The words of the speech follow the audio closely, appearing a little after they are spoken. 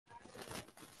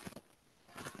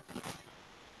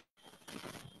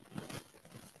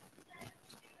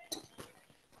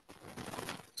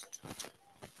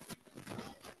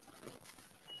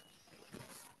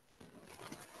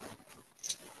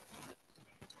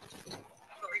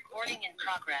Recording in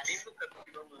progress.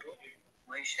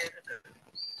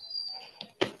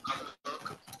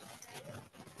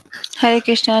 Hare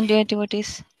Krishna, dear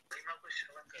devotees.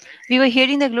 We were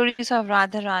hearing the glories of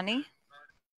Radharani.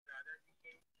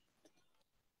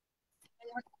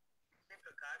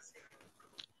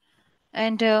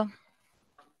 And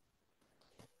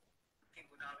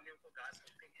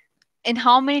in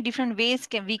how many different ways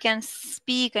we can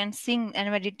speak and sing and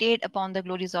meditate upon the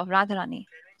glories of Radharani.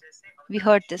 We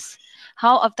heard this.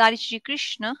 How Avatari Shri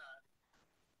Krishna,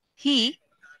 he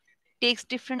takes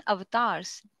different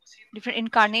avatars, different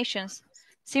incarnations.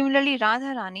 Similarly,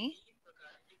 Radharani,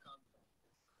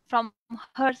 from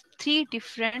her three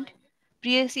different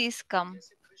preyasis come.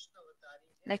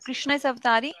 Like Krishna is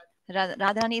Avatari,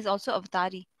 Radharani is also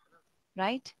Avatari,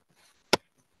 right?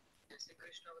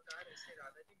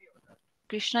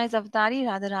 Krishna is Avatari,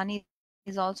 Radharani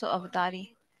is also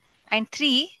Avatari. And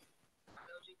three,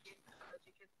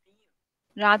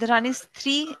 Radharani's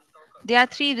three, there are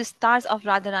three vistars of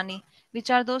Radharani. Which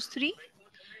are those three?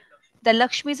 The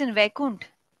Lakshmis in Vaikunt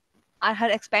are her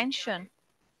expansion.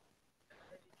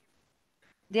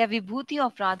 They are Vibhuti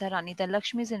of Radharani, the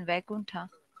Lakshmis in Vaikuntha,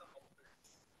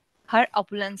 her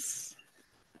opulence.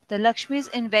 The Lakshmis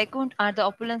in Vaikunt are the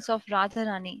opulence of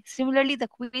Radharani. Similarly, the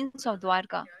queens of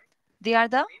Dwarka, they are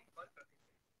the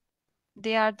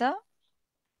they are the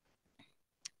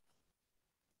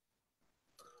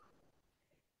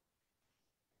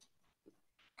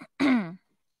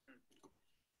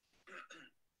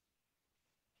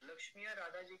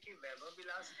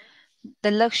the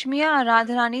Lakshmiya are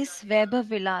Radharani's Vaibhav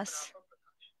Vilas,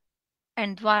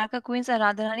 and Dwarka queens are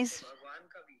Radharani's.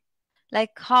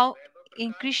 Like how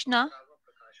in Krishna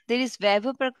there is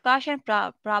Vaibhav Prakash and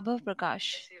Prabhav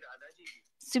Prakash.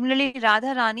 Similarly,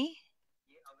 Radharani,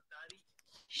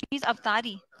 she is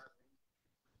Avatari.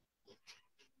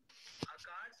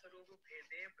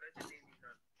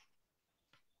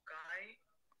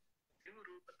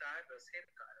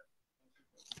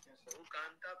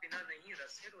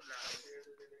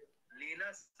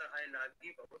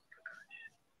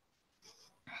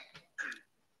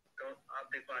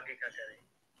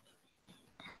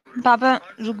 पापा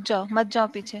रुक जाओ, मत जाओ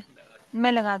पीछे,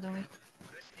 मैं लगा दूंगी.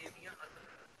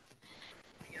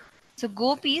 So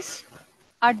gopis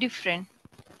are different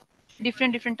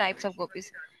types of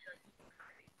gopis.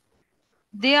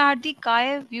 They are the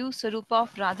Kaya view Sarupa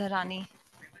of Radharani.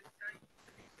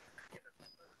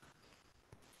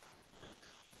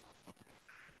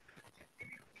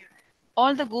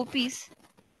 All the gopis,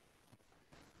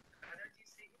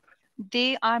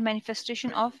 they are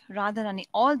manifestation of Radharani.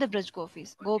 All the Braj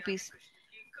gopis,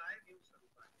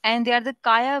 and they are the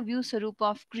Kaya view Sarupa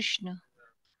of Krishna.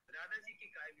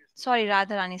 Sorry,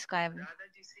 Radharani's Kaya view.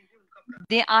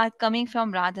 They are coming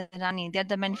from Radharani. They are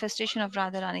the manifestation of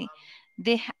Radharani.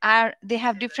 They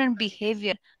have different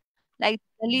behavior. Like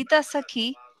Lalita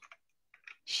Sakhi,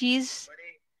 she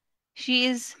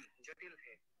is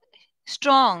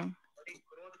strong.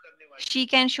 She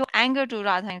can show anger to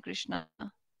Radha and Krishna.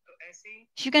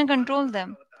 She can control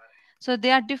them. So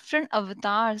they are different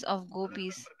avatars of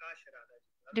gopis,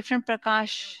 different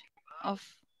prakash of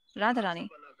Radharani.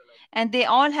 And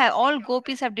all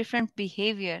gopis have different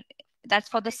behavior. That's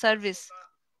for the service,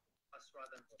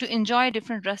 to enjoy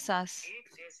different rasas.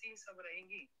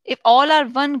 If all are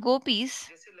one gopis,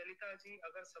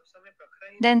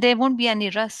 then there won't be any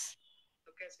ras.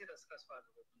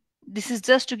 This is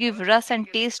just to give ras and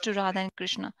taste to Radha and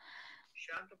Krishna.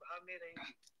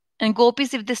 And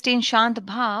gopis, if they stay in Shant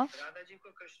Bhav,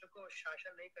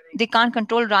 they can't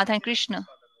control Radha and Krishna.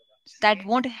 That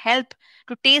won't help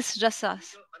to taste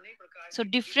rasas. So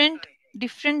different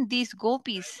these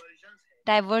gopis,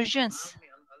 diversions,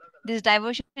 this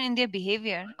diversion in their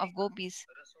behavior of gopis,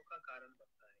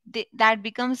 that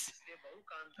becomes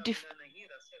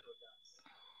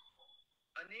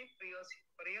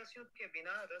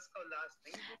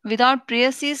without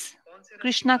preyasis,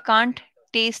 Krishna can't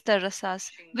taste the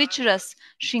rasas. Which ras?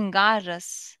 Shringar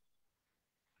ras.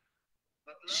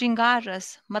 Shringar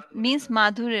ras means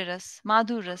madhurya ras,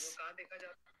 madhur ras.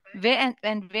 Where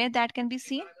and where that can be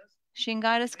seen?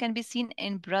 Shringar ras can be seen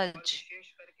in Braj,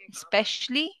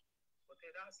 especially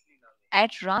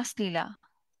at Ras Leela.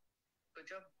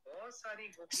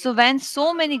 So when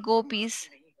so many gopis,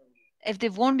 if they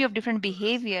won't be of different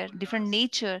behavior, different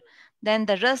nature, then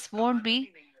the ras won't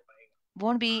be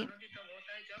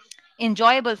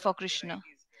enjoyable for Krishna.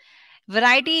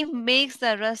 Variety makes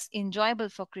the ras enjoyable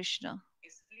for Krishna.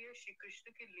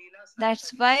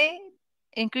 That's why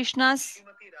in Krishna's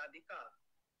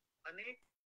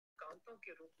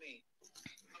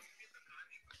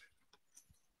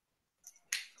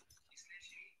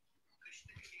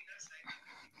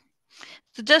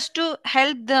So just to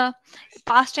help the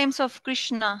pastimes of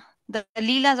Krishna, the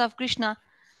Leelas of Krishna,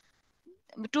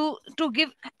 to give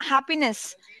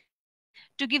happiness,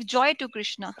 to give joy to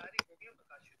Krishna.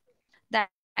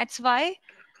 That's why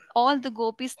all the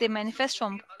gopis they manifest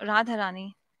from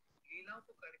Radharani.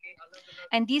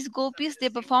 And these gopis they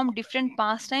perform different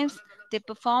pastimes, they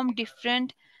perform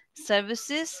different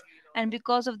services, and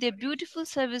because of their beautiful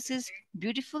services,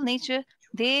 beautiful nature,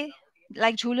 they,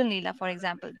 like Jhulan Leela for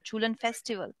example, Jhulan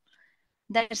festival,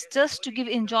 that's just to give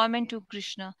enjoyment to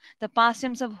Krishna. The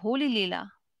pastimes of Holy Leela,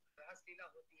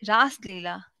 Ras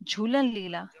Leela, Jhulan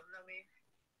Leela,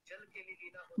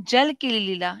 Jal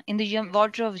Kili Leela in the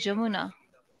water of Jamuna.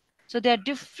 So there are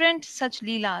different such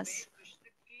Leelas.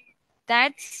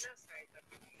 That's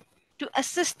to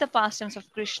assist the pastimes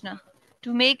of Krishna,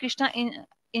 to make Krishna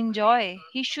enjoy.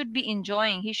 He should be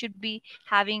enjoying. He should be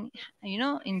having,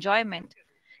 enjoyment.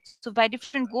 So by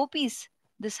different gopis,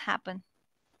 this happen.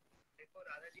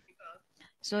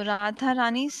 So Radha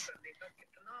Rani's,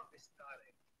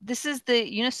 this is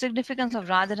the significance of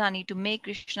Radha Rani to make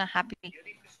Krishna happy.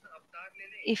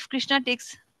 If Krishna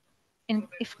takes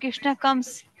if Krishna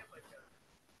comes,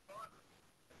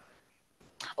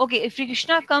 okay, if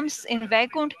Krishna comes in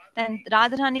Vaikunt, then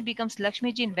Radharani becomes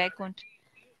Lakshmi ji in Vaikunt.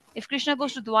 If Krishna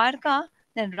goes to Dwarka,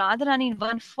 then Radharani in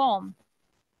one form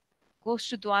goes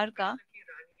to Dwarka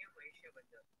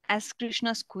as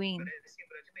Krishna's queen.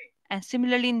 And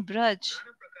similarly in Braj,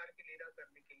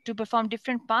 to perform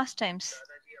different pastimes,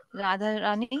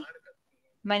 Radharani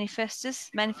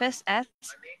manifests as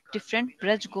different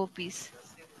Braj gopis.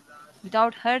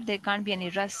 Without her, there can't be any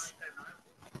ras.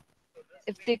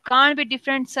 If there can't be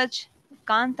different such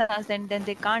kantas, then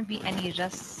there can't be any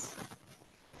ras.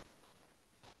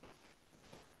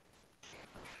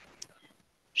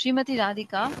 Srimati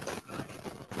Radhika,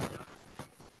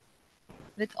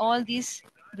 with all these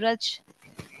Braj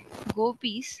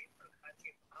gopis,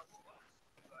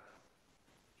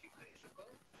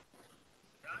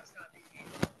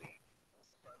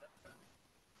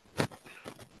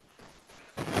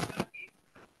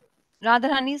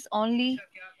 Radharani's only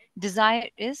desire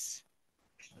is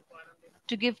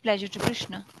to give pleasure to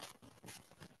Krishna.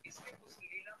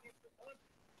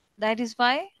 That is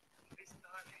why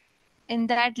in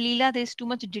that Leela there is too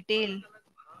much detail,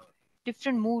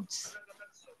 different moods,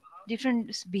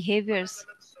 different behaviors,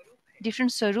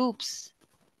 different sarups.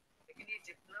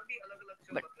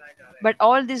 But, but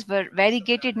all this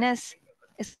variegatedness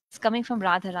is coming from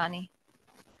Radharani.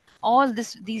 All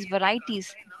these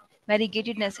varieties,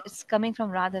 variegatedness, is coming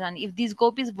from Radharani. If these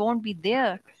gopis won't be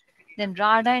there, then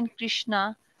Radha and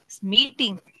Krishna's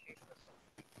meeting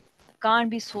can't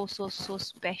be so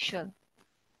special.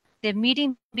 Their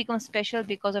meeting becomes special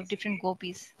because of different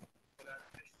gopis.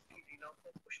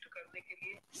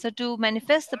 So to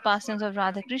manifest the pastimes of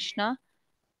Radha Krishna,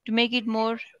 to make it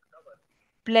more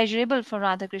pleasurable for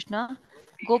Radha Krishna,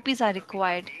 gopis are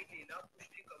required.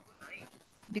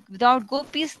 Without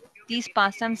gopis, these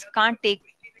pastimes can't take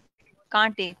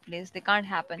place. They can't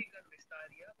happen.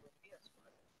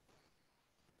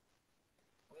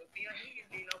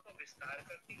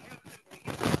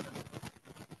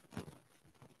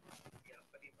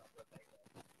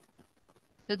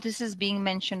 So this is being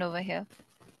mentioned over here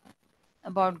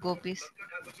about gopis.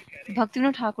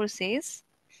 Bhaktivinoda Thakur says,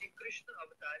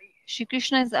 Shri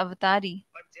Krishna is avatari,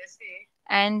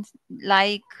 and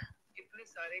like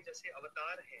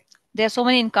there are so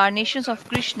many incarnations of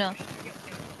Krishna,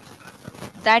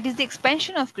 that is the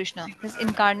expansion of Krishna, his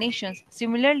incarnations.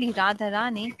 Similarly,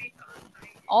 Radharani,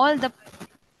 all the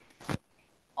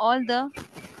all the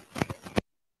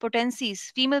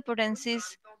potencies, female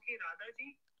potencies,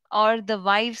 or the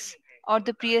wives or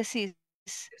the priyasis,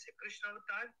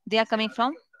 they are coming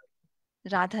from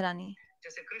Radharani.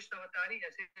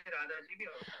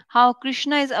 How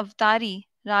Krishna is avatari,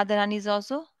 Radharani is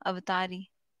also avatari.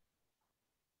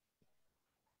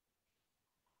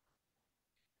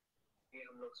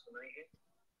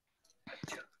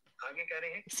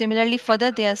 Similarly,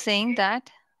 further they are saying that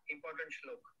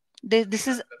this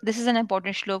is an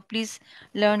important shlok. Please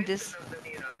learn this.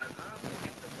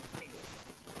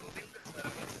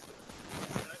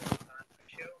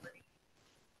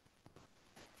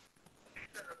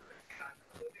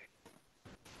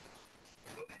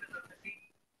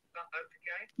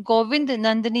 Govind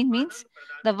Nandini means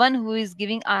the one who is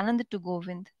giving Anand to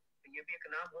Govind.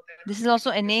 This is also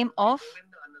a name of.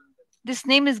 This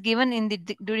name is given in the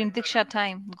during Diksha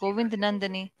time. Govind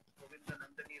Nandini.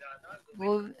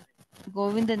 Go,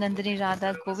 Govind Nandini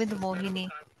Radha, Govind Mohini.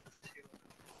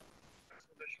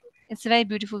 It's a very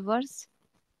beautiful verse.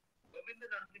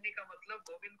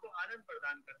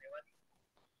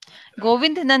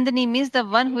 Govind Nandini means the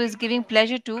one who is giving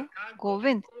pleasure to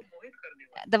Govind,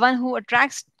 the one who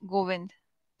attracts Govind.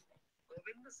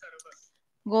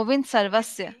 Govind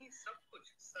Sarvasya.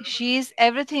 She is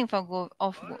everything for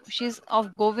she is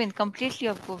of Govind, completely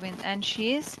of Govind, and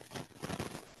she is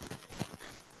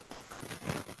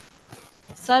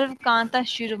Sarvkanta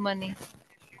Shirumani.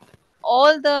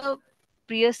 All the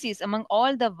Priyasis, among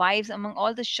all the wives, among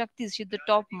all the Shaktis, she's the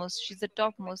topmost. She's the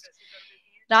topmost.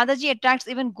 Radhaji attracts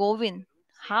even Govind.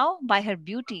 How? By her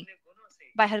beauty,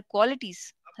 by her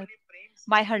qualities,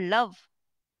 by her love,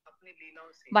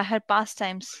 by her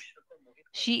pastimes.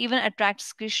 She even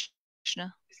attracts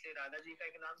Krishna.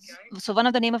 So one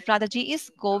of the name of Radhaji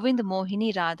is Govind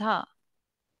Mohini Radha,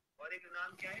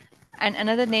 and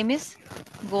another name is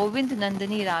Govind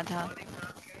Nandini Radha,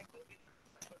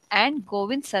 and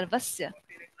Govind Sarvasya,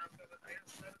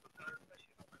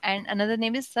 and another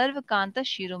name is Sarvakanta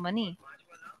Shiromani,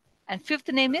 and fifth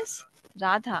name is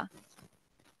Radha.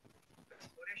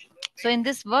 So in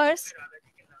this verse,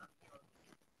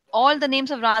 all the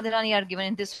names of Radharani are given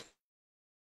in this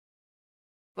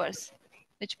verse,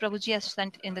 which Prabhuji has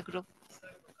sent in the group.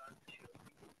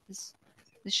 This,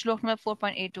 this shlok number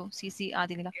 4.82, CC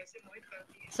Adi Lila.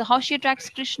 So how she attracts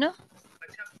Krishna?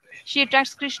 She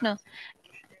attracts Krishna.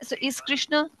 So is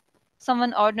Krishna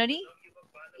someone ordinary?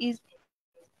 Is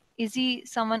is he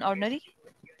someone ordinary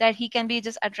that he can be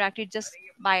just attracted just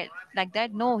by like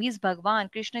that? No, he's Bhagwan.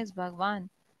 Krishna is Bhagwan.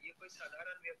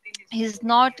 He's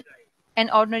not an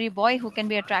ordinary boy who can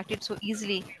be attracted so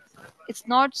easily. It's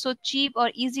not so cheap or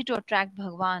easy to attract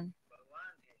Bhagwan.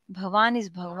 Bhagwan is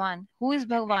Bhagwan. Who is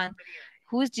Bhagwan?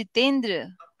 Who is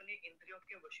Jitendra?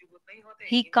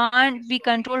 He can't be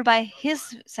controlled by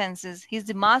his senses. He's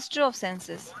the master of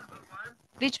senses.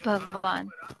 Which Bhagwan?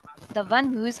 The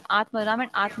one who is Atmaram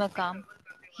and Atmakam.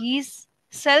 He is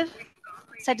self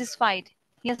satisfied.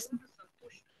 He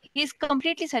is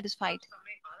completely satisfied.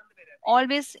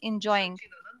 Always enjoying.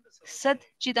 Sat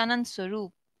Chidanand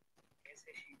Swarup.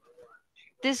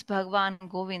 This Bhagwan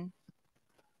Govind.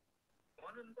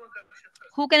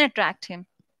 Who can attract him?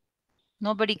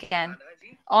 Nobody can.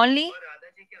 Only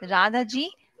Radhaji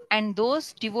and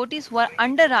those devotees who are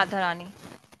under Radharani.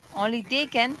 Only they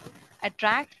can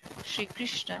attract Sri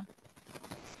Krishna.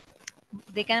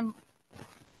 They can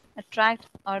attract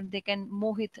or they can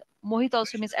mohit. Mohit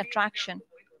also means attraction.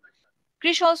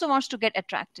 Krishna also wants to get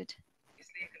attracted.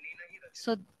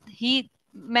 So he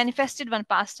manifested one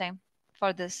pastime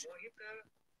for this.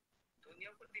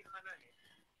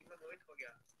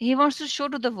 He wants to show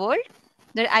to the world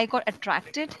that I got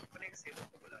attracted,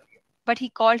 but he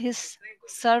called his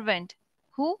servant.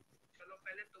 Who?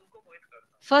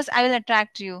 First, I will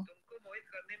attract you.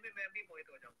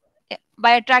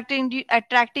 By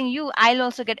attracting you, I'll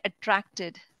also get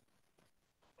attracted.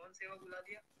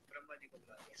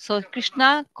 So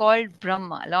Krishna called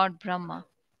Brahma, Lord Brahma.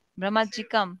 Brahmaji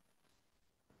come.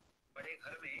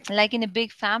 Like in a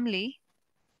big family,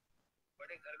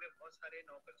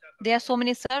 there are so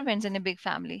many servants in a big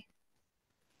family.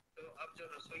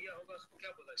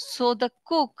 So the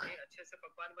cook,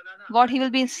 what he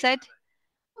will be said,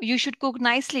 you should cook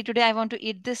nicely. Today I want to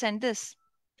eat this and this.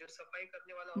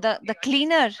 The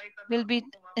cleaner will be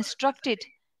instructed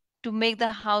to make the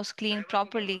house clean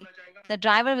properly. The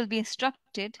driver will be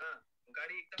instructed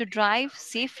to drive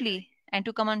safely and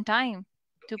to come on time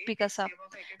to pick us up.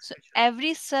 So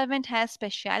every servant has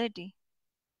speciality,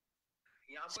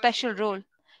 special role.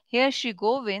 Here Sri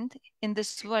Govind in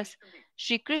this verse,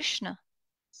 Sri Krishna.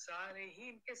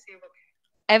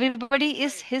 Everybody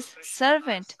is his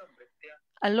servant.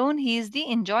 Alone he is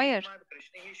the enjoyer.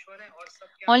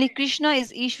 Only Krishna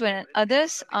is Ishwar and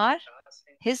others are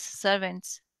his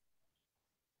servants.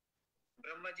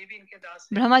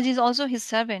 Brahmaji is also his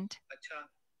servant.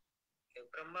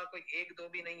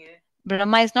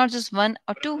 Brahma is not just one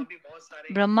or two.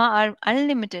 Brahma are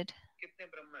unlimited.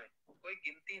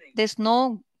 There's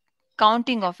no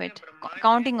counting of it,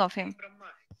 counting of him.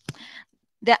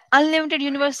 There are unlimited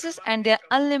universes and there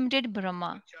are unlimited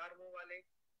Brahma.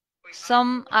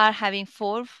 Some are having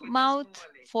four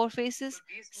faces,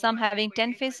 some having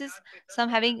 10 faces, some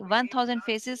having 1,000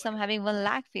 faces, some having 1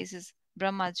 lakh faces.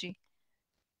 Brahmaji.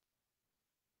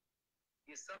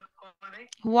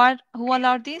 Who all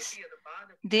are these?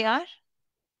 They are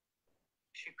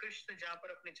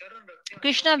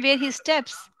Krishna where he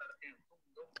steps.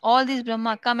 All these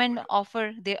Brahma come and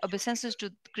offer their obeisances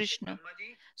to Krishna.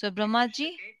 So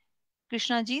Brahmaji,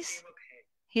 Krishnaji's,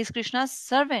 he is Krishna's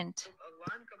servant.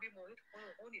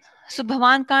 So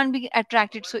Bhavan can't be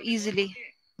attracted so easily.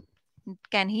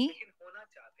 Can he?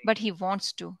 But he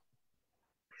wants to.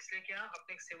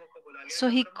 So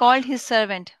he called his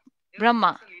servant,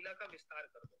 Brahma.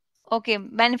 Okay,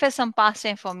 manifest some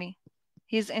pastime for me.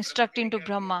 He's instructing to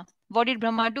Brahma. What did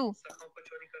Brahma do?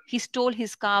 He stole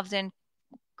his calves and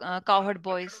cowherd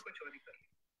boys.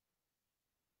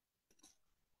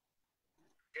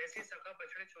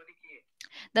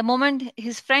 The moment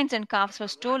his friends and calves were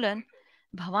stolen,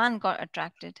 Bhavan got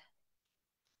attracted.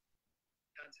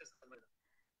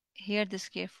 Hear this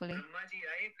carefully.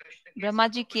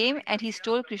 Brahmaji came and he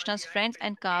stole Krishna's friends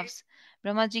and calves.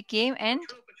 Brahmaji came and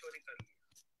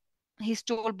he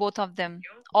stole both of them,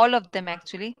 all of them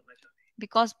actually,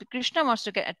 because Krishna wants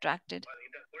to get attracted.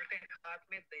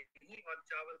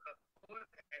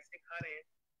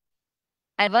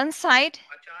 At one side,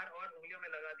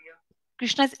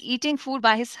 Krishna is eating food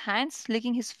by his hands,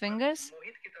 licking his fingers,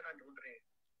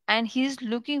 and he's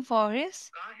looking for his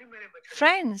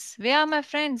friends. Where are my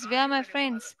friends? Where are my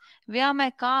friends? Where are my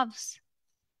calves?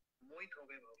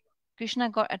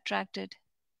 Krishna got attracted.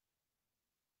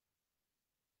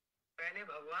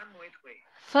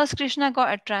 First, Krishna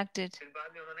got attracted.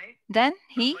 Then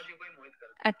he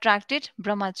attracted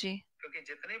Brahmaji.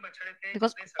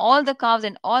 Because all the calves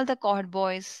and all the cowherd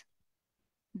boys,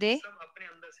 they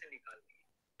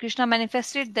Krishna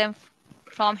manifested them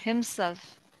from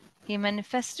himself. He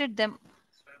manifested them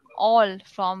all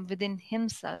from within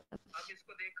himself.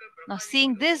 Now,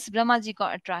 seeing this, Brahmaji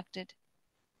got attracted.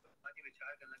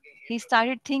 He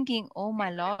started thinking, oh my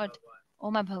Lord,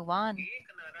 oh my Bhagwan,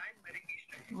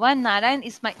 one Narayan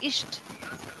is my Isht.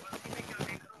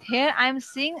 Here I am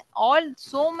seeing all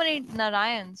so many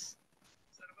Narayans.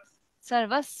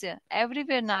 Sarvasya,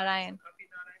 everywhere Narayan.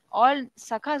 All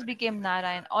Sakhas became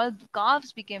Narayan, all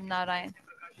calves became Narayan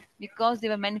because they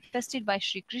were manifested by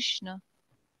Sri Krishna.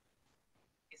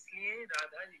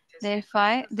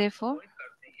 Therefore,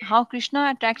 how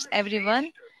Krishna attracts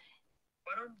everyone.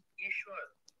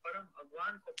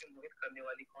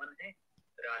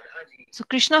 So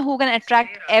Krishna, who can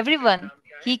attract everyone,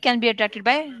 he can be attracted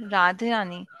by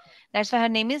Radharani. That's why her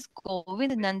name is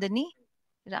Govind Nandani,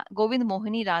 Govind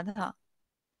Mohini Radha.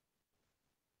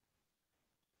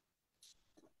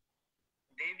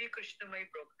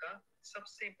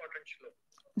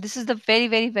 This is the very,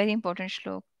 very, very important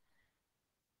shlok.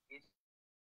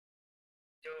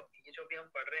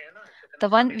 The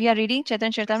one we are reading,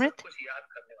 Chaitanya Charitamrita.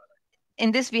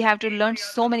 In this, we have to learn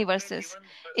so many verses.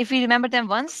 If we remember them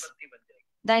once,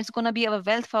 then it's going to be our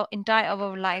wealth for entire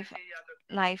our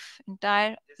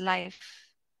entire life.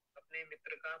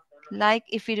 Like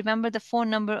if we remember the phone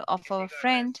number of our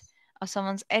friend or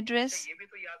someone's address,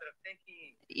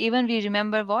 even we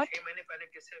remember what?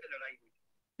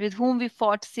 With whom we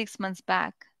fought 6 months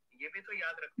back.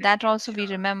 That also we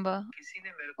remember.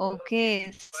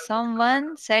 Okay,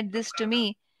 someone said this to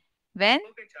me when?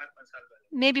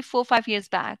 Maybe 4-5 years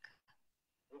back.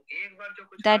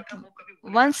 That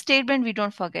one statement we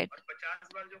don't forget.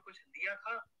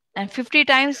 And 50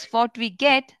 times what we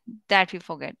get, that we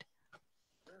forget.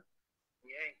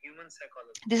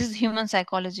 This is human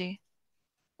psychology.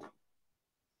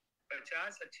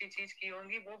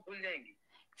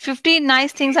 50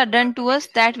 nice things are done to us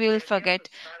that we will forget.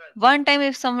 One time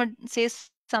if someone says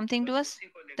something to us,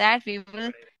 that we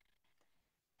will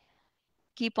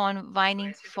keep on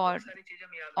whining for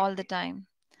all the time.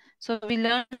 So we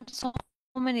learn so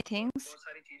many things.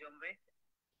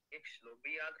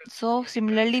 So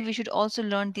similarly, we should also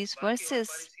learn these verses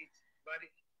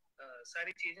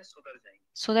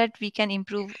so that we can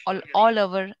improve all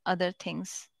our other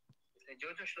things.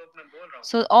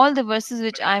 So all the verses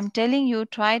which I am telling you,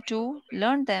 try to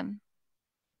learn them.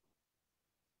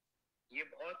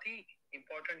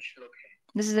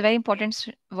 This is a very important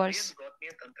verse.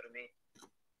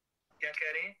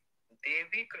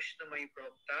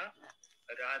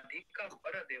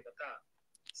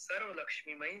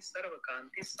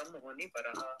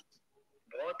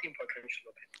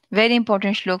 Very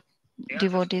important shlok,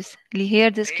 devotees. Hear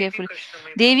this carefully.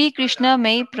 Devi Krishna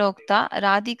Mai Prokta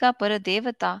Radhika Para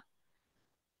Devata.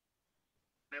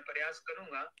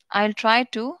 I'll try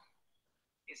to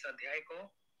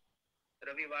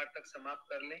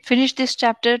finish this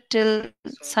chapter till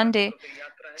Sunday.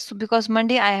 So because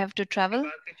Monday I have to travel.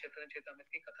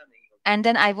 And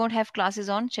then I won't have classes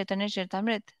on Chaitanya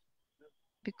Charitamrita.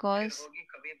 Because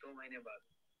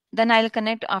then I'll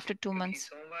connect after 2 months.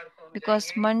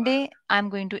 Because Monday I'm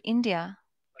going to India.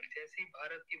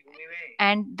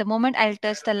 And the moment I'll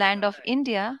touch the land of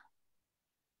India,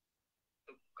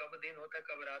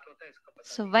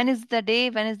 so when is the day,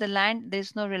 when is the land,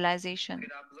 there's no realization.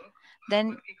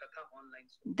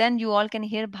 Then you all can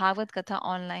hear Bhagavad Katha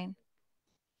online.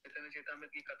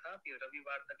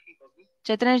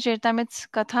 Chaitanya Charitamrita's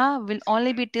katha will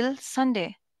only be till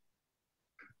Sunday.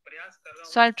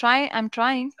 So I'm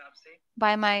trying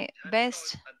by my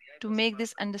best to make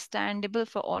this understandable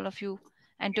for all of you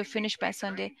and to finish by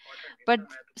Sunday. But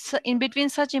in between,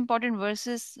 such important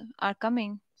verses are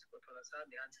coming,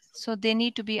 so they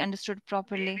need to be understood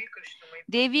properly.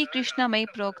 देवी कृष्णमयी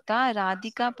प्रोक्ता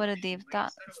राधिका पर देवता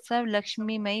सर्व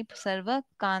लक्ष्मीमयी सर्व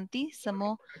कांति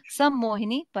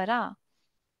सम्मोहिनी परा.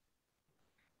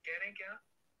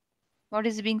 What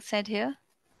is being said here?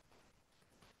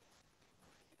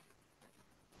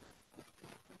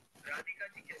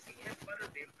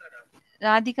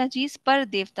 Radhika ji is par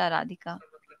devta Radhika.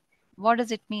 What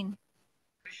does it mean?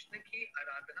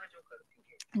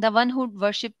 The one who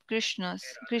worship Krishna,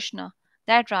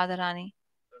 that Radharani.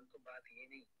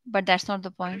 But that's not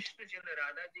the point.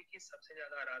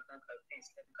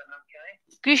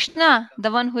 Krishna,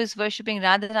 the one who is worshipping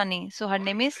Radharani, so her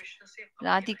name is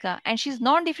Radhika, and she's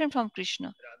not different from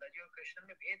Krishna.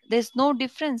 There's no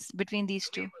difference between these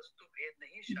two.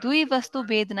 Dui vastu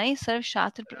bhed nahi sarv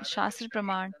shastra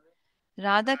praman.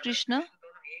 Radha Krishna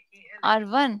are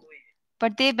one,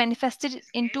 but they manifested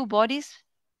in two bodies.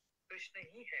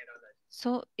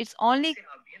 So it's only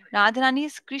Radharani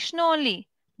is Krishna only,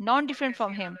 not different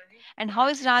from him. And how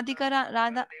is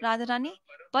Radharani?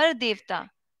 Par Devta.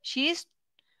 She is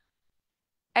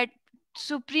at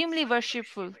supremely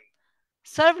worshipful.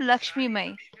 Sarv Lakshmi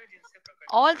Mai.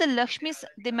 All the Lakshmis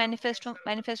they manifest from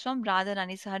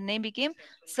Radharani. So her name became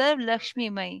Sarv Lakshmi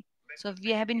Mai. So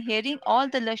we have been hearing all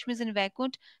the Lakshmis in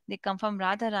Vaikunt, they come from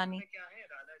Radharani.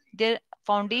 Their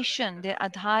foundation, their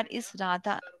Adhar is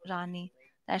Radha Rani.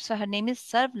 That's why her name is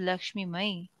Sarv Lakshmi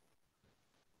Mai.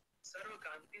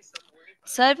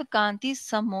 Sarv Kanti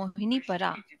Sammohini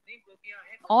Para.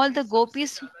 All the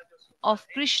gopis of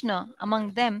Krishna,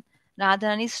 among them,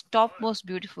 Radharani is top most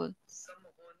beautiful.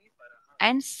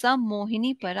 And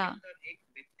Sammohini Para.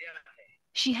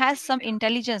 She has some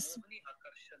intelligence.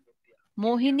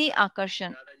 Mohini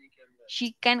Akarshan.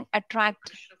 She can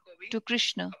attract to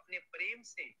Krishna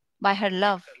by her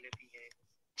love.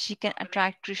 She can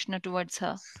attract Krishna towards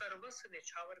her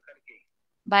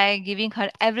by giving her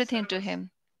everything to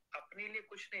him.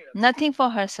 Nothing for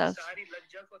herself.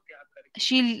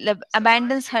 She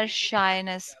abandons her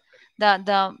shyness,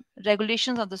 the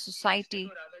regulations of the society.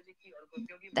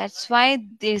 That's why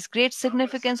there is great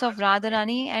significance of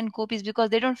Radharani and Gopis, because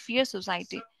they don't fear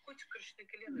society.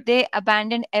 They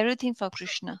abandon everything for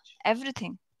Krishna.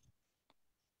 Everything.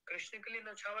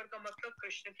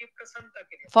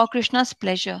 For Krishna's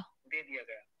pleasure.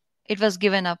 It was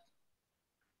given up.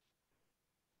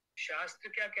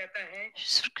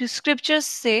 Scriptures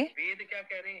say,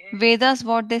 Vedas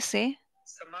what they say,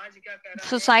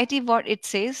 society what it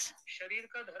says,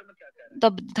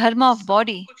 the dharma of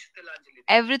body,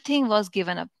 everything was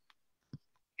given up.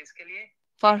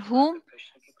 For whom?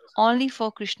 Only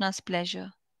for Krishna's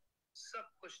pleasure.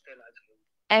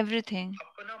 Everything.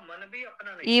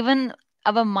 Even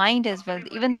our mind as well,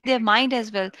 even their mind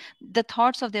as well, the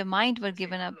thoughts of their mind were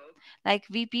given up. Like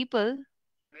we people,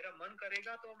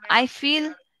 I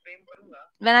feel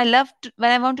when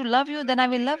I want to love you, then I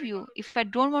will love you. If I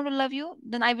don't want to love you,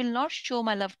 then I will not show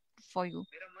my love for you.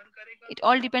 It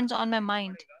all depends on my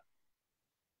mind.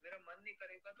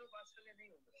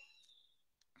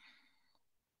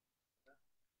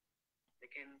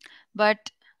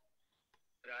 But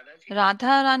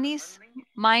Radha Rani's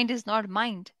mind is not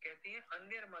mind.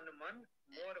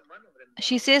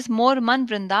 She says more man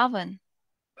Vrindavan.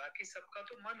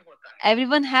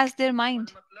 Everyone has their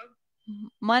mind.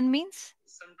 Man means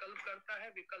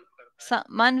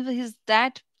man is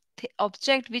that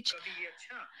object which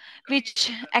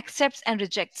accepts and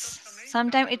rejects.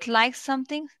 Sometimes it likes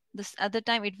something, this other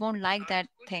time it won't like that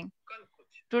thing.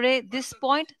 Today this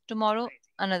point, tomorrow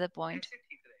another point.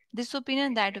 This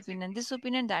opinion, that opinion, this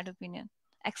opinion, that opinion.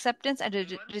 Acceptance and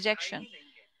rejection.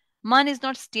 Man is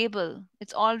not stable.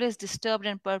 It's always disturbed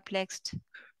and perplexed.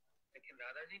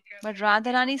 But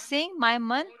Radharani is saying, my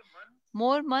man,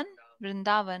 more man,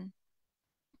 Vrindavan.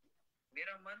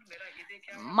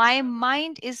 My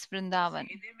mind is Vrindavan.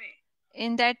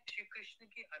 In that,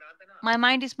 my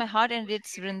mind is my heart and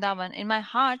it's Vrindavan. In my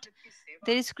heart,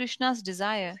 there is Krishna's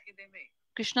desire,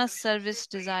 Krishna's service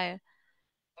desire.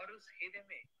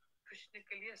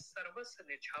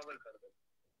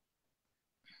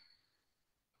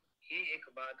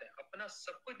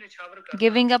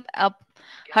 Giving up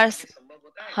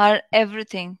her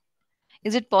everything.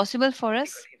 Is it possible for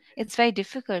us? It's very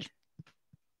difficult.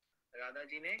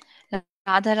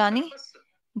 Radharani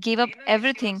gave up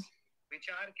everything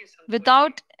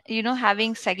without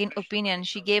having second opinion.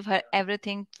 She gave her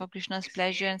everything for Krishna's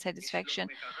pleasure and satisfaction.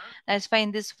 That's why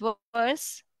in this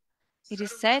verse it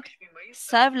is said,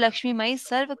 Sarv Lakshmi Mai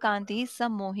Sarv Kanti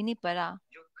Sam Mohini Para.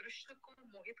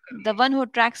 The one who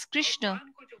attracts Krishna,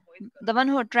 the one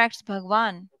who attracts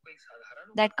Bhagwan,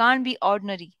 that can't be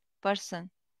ordinary person.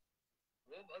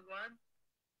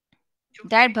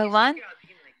 That Bhagwan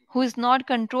who is not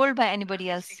controlled by anybody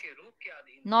else,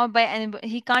 not by anybody.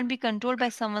 He can't be controlled by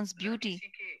someone's beauty,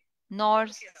 nor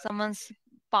someone's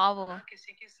power,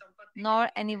 nor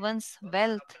anyone's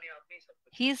wealth.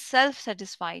 He is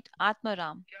self-satisfied,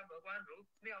 Atmaram.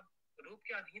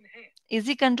 Is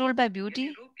he controlled by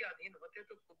beauty?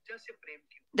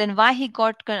 Then why he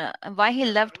loved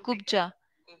Kubja?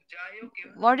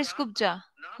 What is Kubja?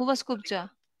 Who was Kubja?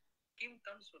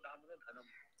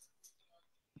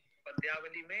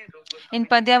 In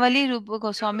Padyavali, Rupa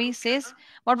Goswami says,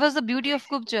 what was the beauty of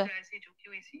Kubja?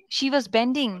 She was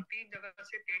bending,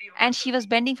 and she was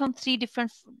bending from three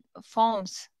different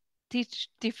forms, three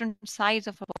different sides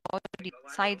of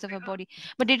her body.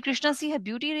 But did Krishna see her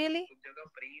beauty really?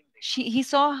 He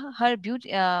saw her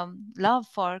beauty, love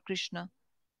for Krishna.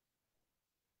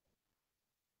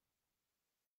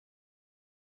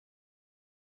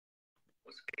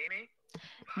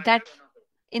 That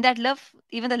in that love,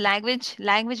 even the language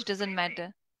doesn't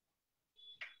matter.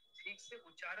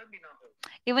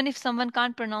 Even if someone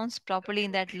can't pronounce properly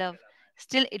in that love,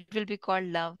 still it will be called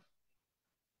love.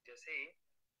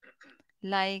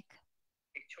 Like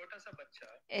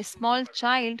a small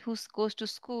child who goes to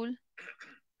school,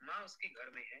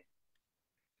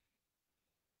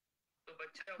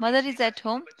 mother is at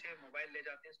home.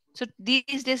 So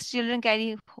these days children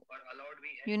carry,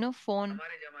 phone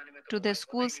to their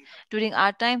schools. During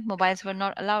our time, mobiles were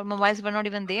not allowed. Mobiles were not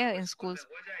even there in schools.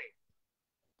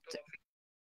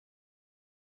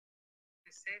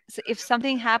 So if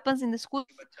something happens in the school,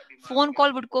 phone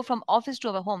call would go from office to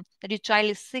our home that your child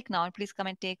is sick now, please come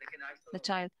and take the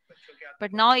child.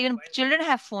 But now even children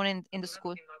have phone in the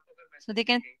school, so they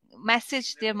can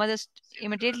message their mothers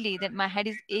immediately that my head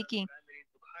is aching,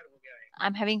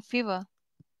 I'm having fever.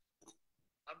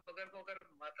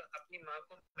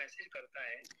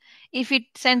 If it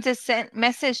sends a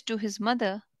message to his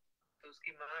mother,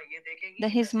 then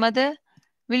his mother,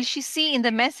 will she see in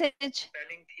the message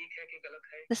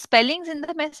the spellings in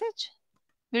the message?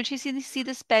 Will she see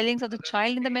the spellings of the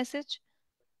child in the message?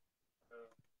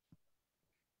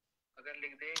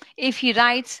 If he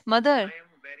writes, Mother,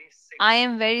 I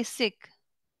am very sick.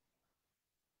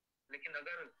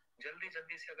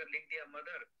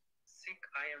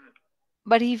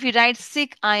 But if he writes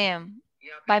sick, I am,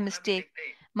 by mistake,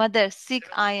 Mother, sick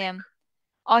I am,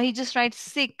 or he just writes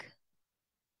sick,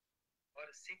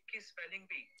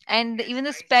 and even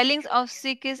the spellings of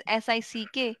sick is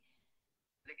SICK.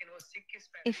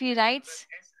 If he writes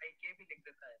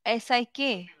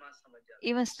SIK,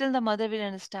 even still the mother will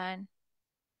understand.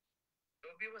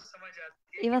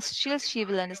 Even still she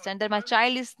will understand that my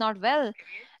child is not well,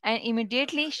 and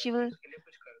immediately she will,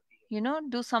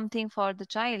 do something for the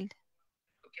child.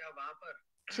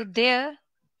 So there,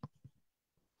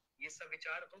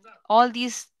 all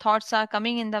these thoughts are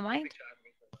coming in the mind.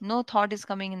 No thought is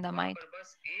coming in the mind.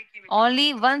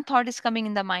 Only one thought is coming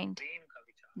in the mind.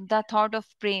 The thought of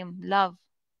prem, love,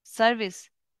 service.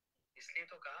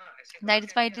 That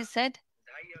is why it is said,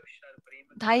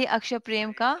 Dhai Akshar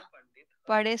Prem ka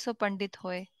pade so pandit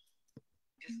hoye.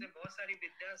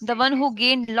 The one who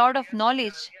gained a lot of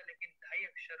knowledge,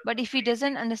 but if he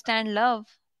doesn't understand love,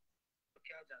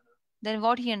 then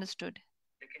what he understood?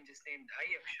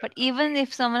 But even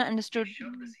if someone understood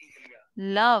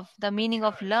love, the meaning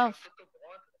of love,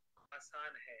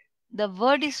 the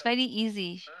word is very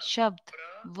easy. Shabd,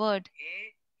 word.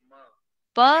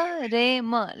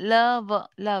 Pa-re-ma,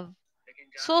 love.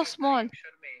 So small.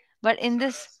 But in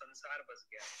this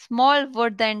small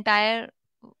word, the entire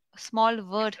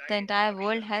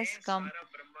world has come.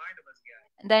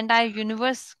 The entire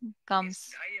universe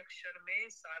comes.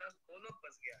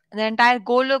 The entire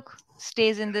Golok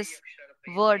stays in this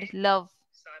word, love.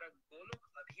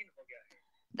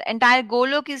 The entire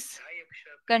Golok is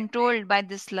controlled by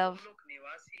this love.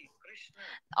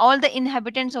 All the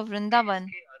inhabitants of Vrindavan,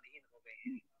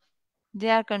 they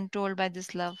are controlled by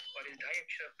this love.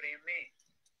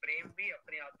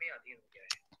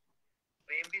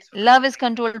 Love is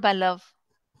controlled by love.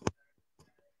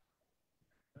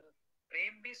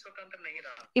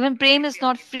 Even prem is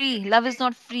not free. Love is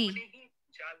not free.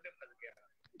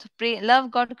 So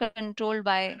love got controlled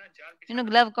by,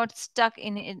 love got stuck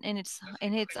in its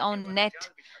own net.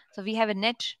 So we have a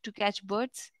net to catch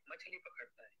birds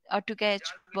or to catch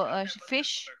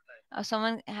fish,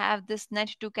 someone have this net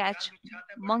to catch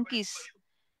monkeys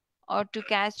or to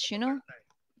catch,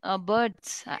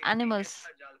 birds, animals.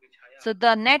 So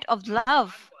the net of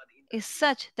love is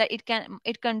such that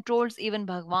it controls even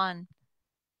Bhagwan.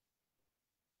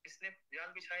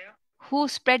 Who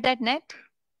spread that net?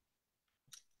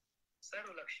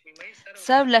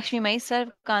 सर्व लक्ष्मीमयी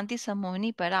सर्व कांति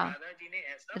समोहनी परा.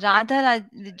 Radha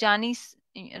Rani,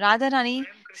 Radha Rani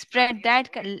spread that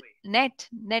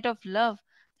net of love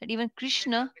that even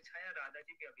Krishna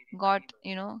got,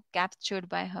 captured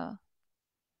by her.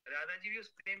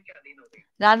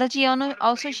 Radhaji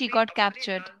also she got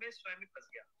captured.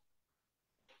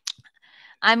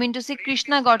 I mean to say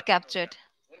Krishna got captured.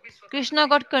 Krishna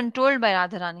got controlled by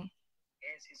Radharani.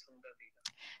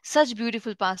 Such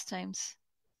beautiful pastimes.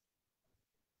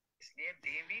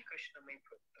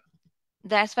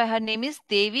 That's why her name is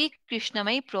Devi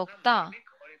Krishnamai Prokta.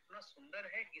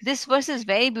 This verse is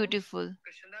very beautiful.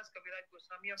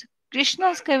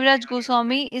 Krishna's Kaviraj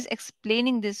Goswami is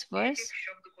explaining this verse,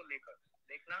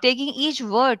 taking each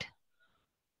word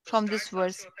from this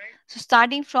verse. So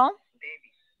starting from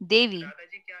Devi.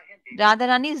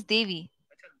 Radharani is Devi.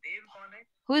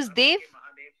 Who is Dev?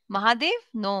 Mahadev?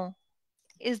 No.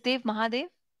 Is Dev Mahadev?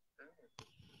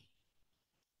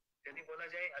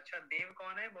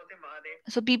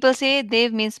 So people say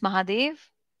Dev means Mahadev.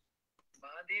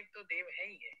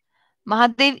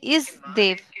 Mahadev is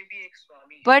Dev.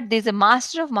 But there is a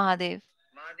master of Mahadev.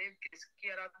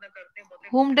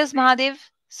 Whom does Mahadev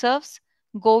serves?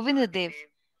 Govinda Dev,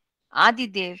 Adi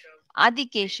Dev, Adi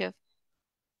Keshav.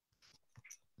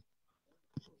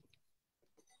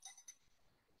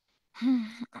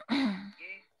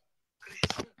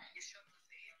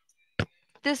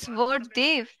 This word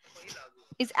Dev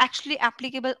is actually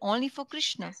applicable only for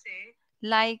Krishna.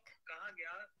 Like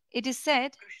it is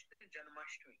said,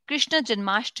 Krishna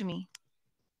Janmashtami.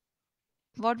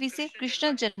 What we say?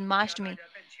 Krishna Janmashtami.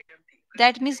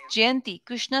 That means Jayanti,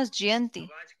 Krishna's Jayanti.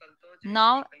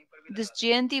 Now, this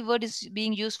Jayanti word is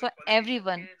being used for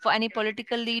everyone, for any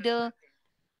political leader,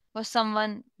 for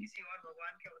someone,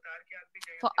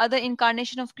 for other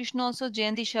incarnation of Krishna also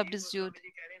Jayanti Shabd is used.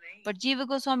 But Jiva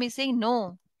Goswami is saying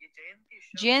no.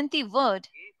 Jayanti word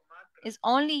is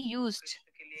only used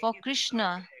for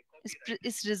Krishna,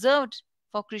 is reserved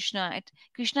for Krishna.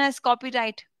 Krishna has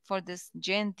copyright for this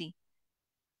Jayanti.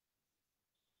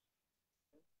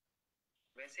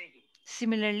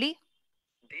 Similarly,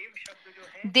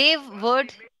 Dev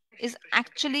word is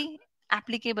actually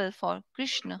applicable for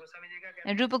Krishna.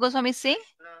 And Rupa Goswami is saying,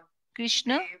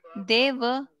 Krishna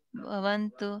Deva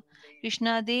Bhavantu,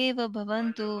 Krishna Deva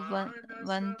Bhavantu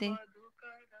Vante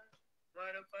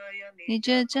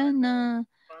Nijajana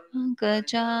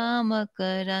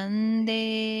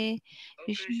Gajamakarande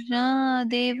Krishna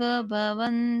Deva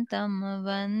Bhavantam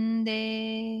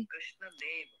Vande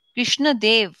Krishna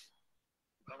Dev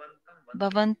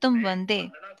Bhavantam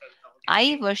Vande.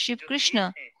 I worship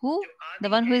Krishna. Who? The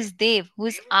one who is Dev, who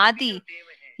is Adi.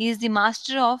 He is the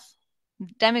master of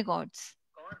demigods.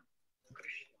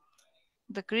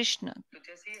 The Krishna.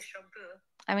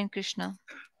 I mean Krishna.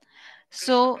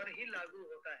 So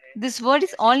this word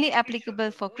is only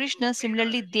applicable for Krishna.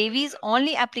 Similarly, Devi is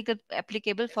only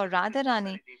applicable for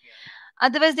Radharani.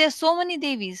 Otherwise, there are so many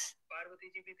Devis.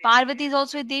 Parvati is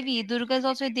also a Devi. Durga is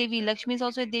also a Devi. Lakshmi is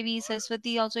also a Devi.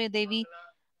 Saraswati also a Devi.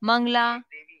 Mangla,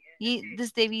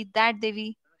 this Devi, that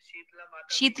Devi.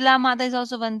 Shitla Mata is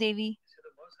also one Devi.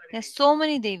 There are so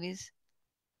many Devis.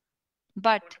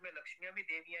 But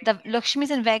the Lakshmis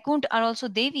and Vaikunt are also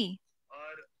Devi.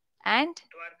 And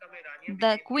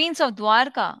the queens of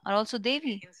Dwarka are also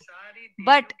Devi.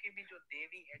 But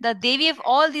the Devi of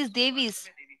all these Devis,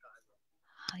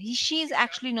 she is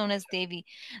actually known as Devi.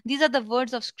 These are the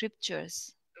words of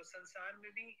scriptures.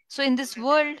 So in this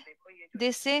world,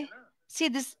 they say, see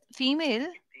this female,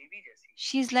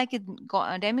 she's like a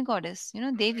demigoddess,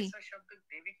 Devi.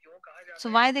 So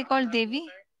why they call Devi?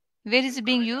 Where is it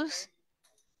being used?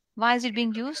 Why is it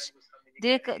being used?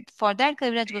 For that,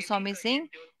 Kaviraj Goswami is saying,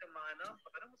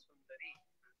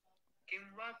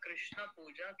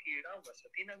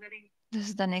 this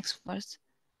is the next verse.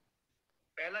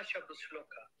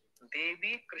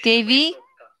 Devi.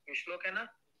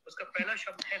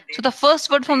 So the first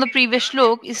word from the previous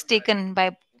shlok is taken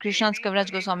by Krishna's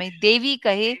Kaviraj Goswami. Devi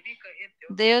kahe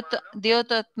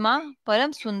Deotatma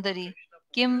Param Sundari.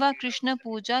 Kimva Krishna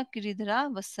Puja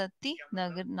Kiridhara Vasati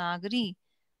Nagari.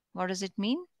 What does it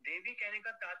mean?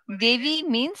 Devi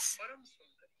means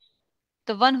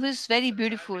the one who is very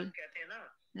beautiful.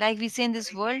 Like we say in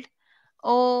this world,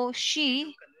 oh,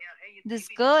 this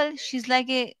girl, she's like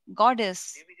a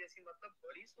goddess.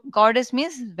 Goddess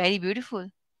means very beautiful.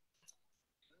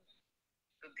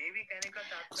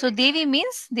 So Devi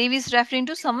means, Devi is referring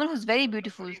to someone who's very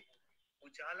beautiful.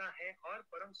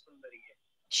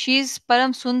 She is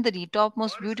Param Sundari,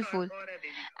 topmost beautiful.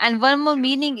 And one more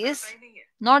meaning is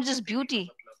not just beauty.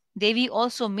 Devi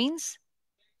also means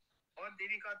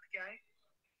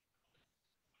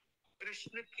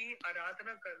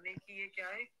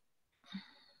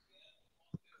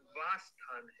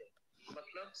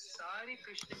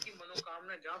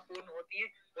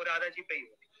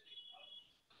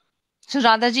so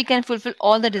Radhaji can fulfill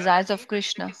all the desires of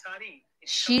Krishna.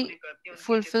 She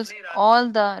fulfills all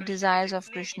the desires of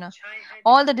Krishna.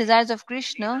 All the desires of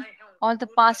Krishna, all the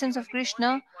pastimes of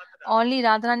Krishna, only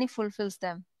Radharani fulfills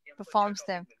them, performs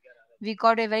them. We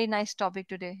got a very nice topic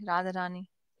today, Radharani.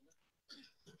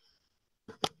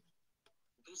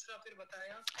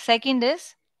 Second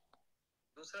is,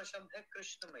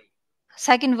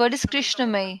 second word is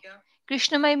Krishnamai.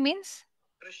 Krishnamai means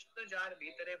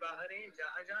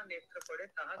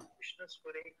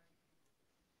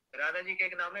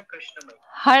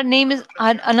her name is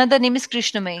her another name is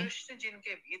Krishnamai.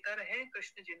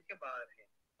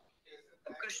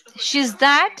 She's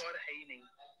that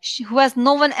who has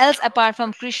no one else apart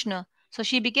from Krishna. So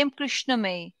she became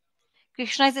Krishnamai.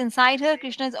 Krishna is inside her,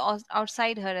 Krishna is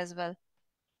outside her as well.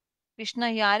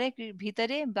 Krishna yare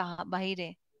bhitare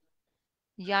bahire.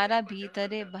 Yara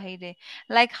bhitare bahire.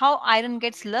 Like how iron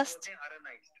gets lust,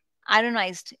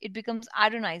 ironized. It becomes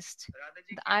ironized.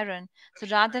 The iron. So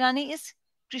Radharani is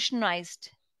Krishnized.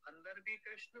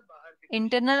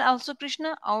 Internal also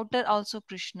Krishna, outer also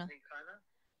Krishna.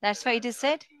 That's why it is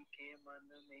said.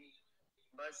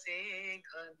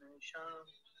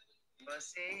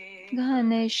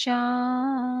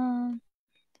 Ghanshyam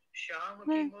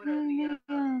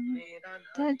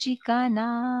ji का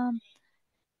नाम.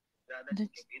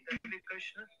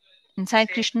 Inside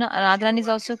Krishna, Radharani is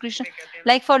also Krishna.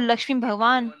 Like for Lakshmi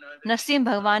Bhagwan, Narsim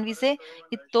Bhagwan, we say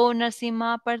Ito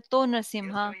Narsimha Parto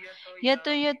Narsimha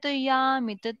Yato Yato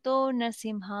Yami Tato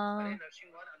Narsimha.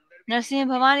 Narsimha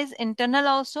Bhagwan is internal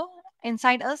also,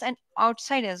 inside us and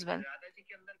outside as well.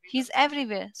 He's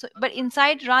everywhere. So, but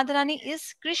inside Radharani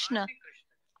is Krishna.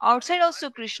 Outside also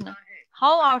Krishna.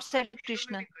 How outside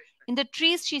Krishna? In the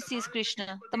trees she sees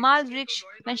Krishna. Tamal Vriksh,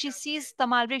 when she sees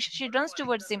Tamal Vriksh, she runs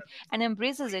towards him and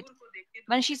embraces it.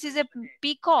 When she sees a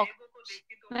peacock,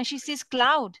 when she sees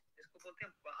cloud.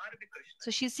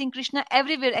 So she's seeing Krishna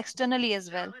everywhere externally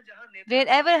as well.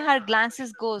 Wherever her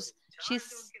glances goes,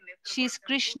 she's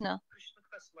Krishna.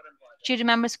 She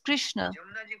remembers Krishna.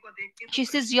 She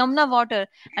sees Yamuna water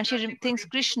and she thinks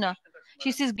Krishna.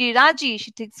 She sees Giriraji,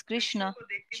 she thinks Krishna.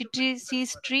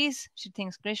 Sees trees, she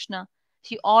thinks Krishna.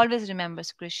 She always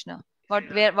remembers Krishna.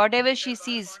 Whatever she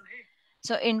sees.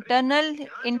 So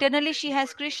internally she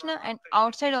has Krishna and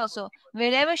outside also.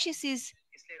 Wherever she sees,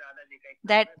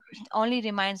 that only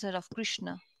reminds her of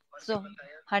Krishna. So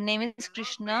her name is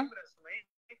Krishna.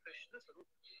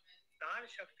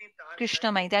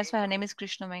 Krishnamai. That's why her name is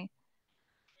Krishnamai.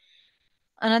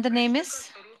 Another name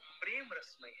is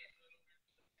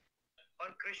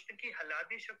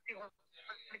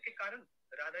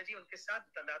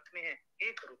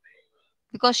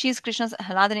because she is Krishna's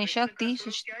Hladani Shakti,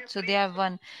 so they are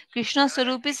one. Krishna's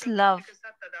Sarup is love.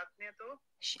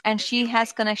 And she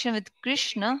has connection with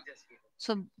Krishna,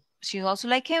 so she's also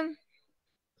like him.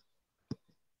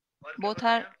 Both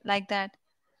are like that.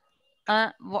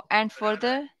 And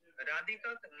further,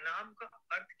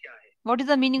 what is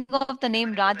the meaning of the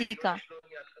name Radhika?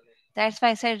 That's why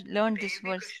I said learn this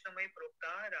verse.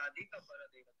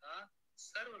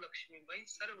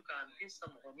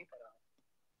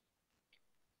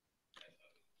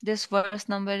 This verse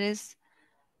number is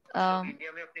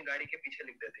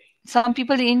some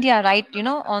people in India write,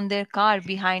 on their car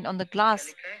behind on the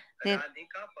glass.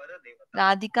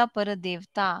 Radhika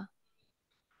Paradevta.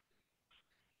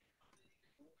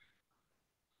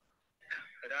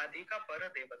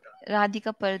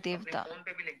 Radhika Paradevta.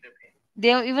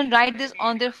 They even write this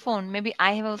on their phone. Maybe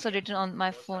I have also written on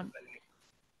my phone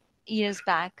years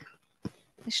back.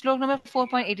 Shlok number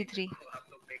 4.83.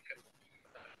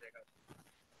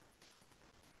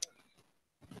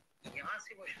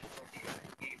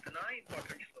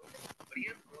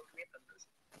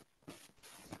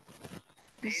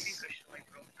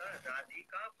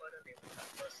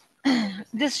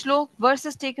 This shlok verse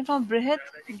is taken from Brihat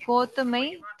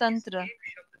Gautamai Tantra.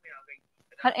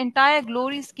 Her entire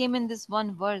glories came in this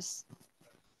one verse.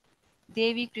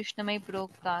 Devi Krishnamai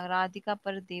Prokta, Radhika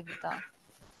Paradevata,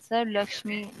 Sarv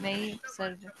Lakshmi Mai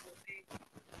Sarv.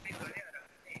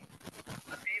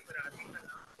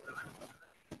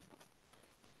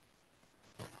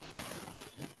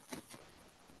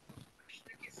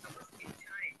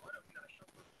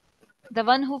 The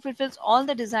one who fulfills all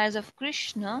the desires of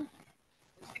Krishna,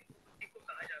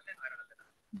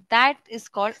 that is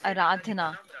called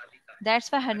Aradhana. That's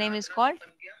why her name is called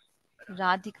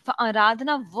Radhika. For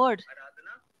Aradhana word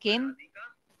came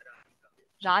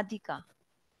Radhika.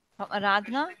 From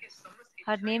Aradhana,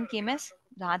 her name came as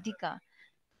Radhika.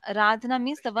 Aradhana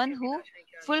means the one who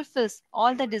fulfills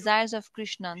all the desires of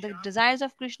Krishna. The desires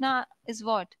of Krishna is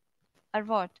what? Are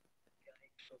what?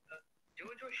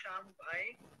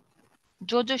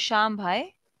 Jojo Sham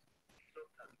Bhai.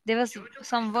 There was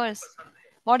some verse.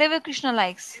 Whatever Krishna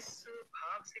likes.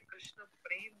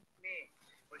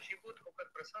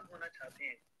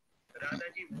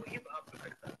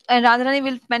 And Radharani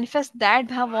will manifest that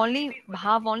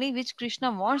bhav only which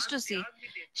Krishna wants to see.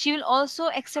 She will also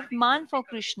accept man for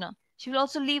Krishna. She will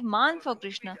also leave man for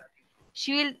Krishna.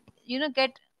 She will,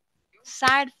 get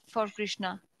sad for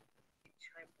Krishna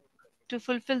to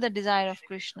fulfill the desire of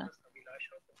Krishna.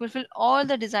 Fulfill all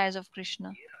the desires of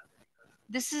Krishna.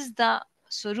 This is the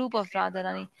Swarup of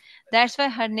Radharani. That's why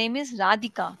her name is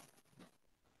Radhika.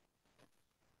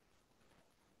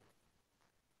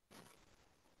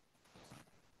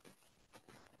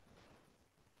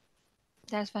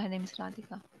 That's why her name is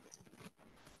Radhika.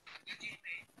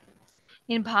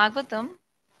 In Bhagavatam,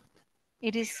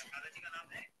 it is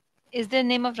there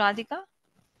name of Radhika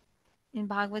in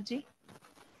Bhagavad Ji?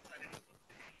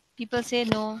 People say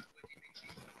no.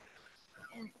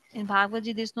 In Bhagavad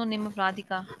Ji, there is no name of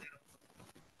Radhika.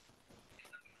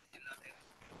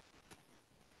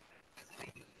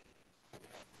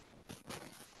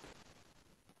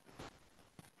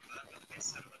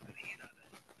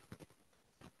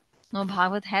 No,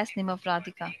 Bhagavad has name of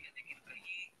Radhika.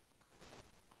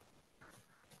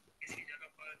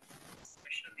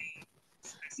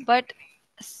 But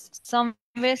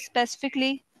somewhere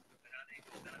specifically,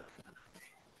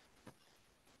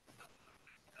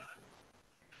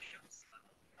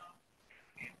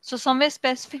 so somewhere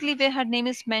specifically where her name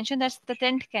is mentioned, that's the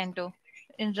 10th canto.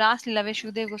 In Ras Lila, where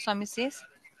Shukdev Goswami says,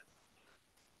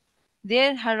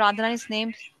 there her Radharani's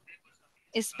name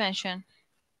is mentioned.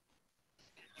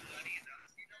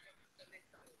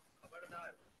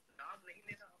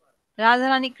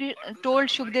 Radharani told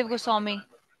Shukdev Goswami,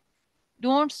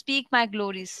 don't speak my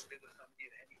glories.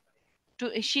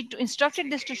 She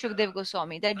instructed this to Shukdev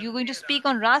Goswami that you're going to speak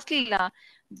on Ras Leela.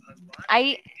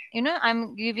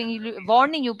 I'm giving you,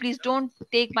 warning you, please don't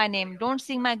take my name, don't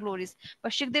sing my glories.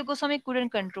 But Shukdev Goswami couldn't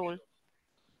control.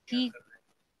 He,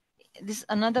 this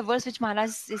another verse which Maharaj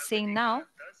is saying now,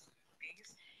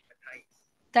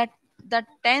 that the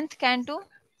 10th canto,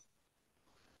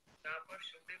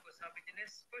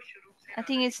 I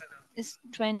think it's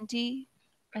 20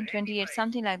 and 28,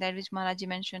 something like that, which Maharaj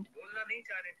mentioned.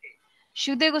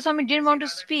 Shukdev Goswami didn't want to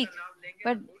speak,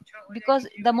 but because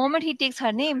the moment he takes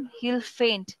her name, he'll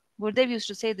faint. Gurudev used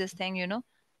to say this thing.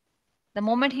 The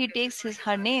moment he takes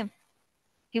her name,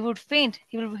 he would faint.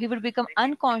 He would become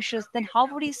unconscious. Then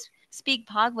how would he speak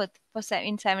Bhagavad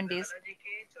in 7 days?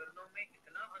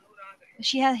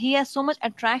 He has so much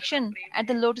attraction at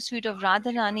the lotus feet of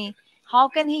Radharani. How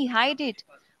can he hide it?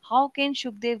 How can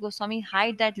Shukdev Goswami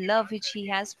hide that love which he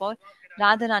has for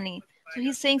Radharani? So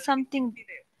he's saying something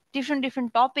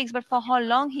different topics, but for how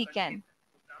long he can?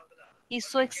 He's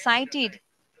so excited.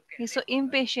 He's so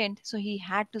impatient. So he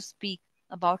had to speak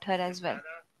about her as well.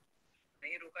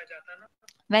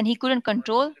 When he couldn't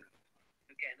control,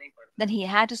 then he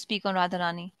had to speak on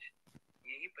Radharani.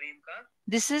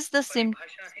 This is the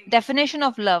definition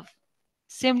of love,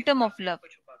 symptom of love.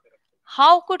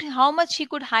 How much he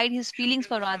could hide his feelings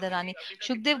for Radharani?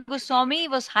 Shukdev Goswami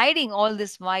was hiding all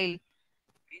this while.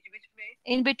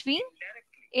 In between,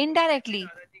 indirectly,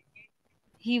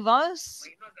 he was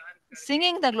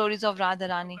singing the glories of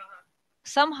Radharani.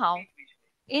 Somehow,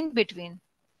 in between.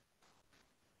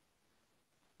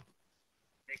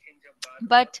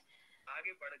 But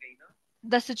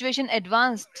the situation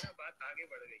advanced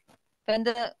when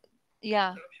then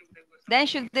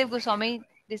Shukdev Goswami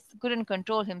couldn't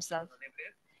control himself,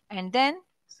 and then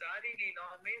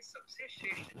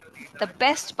the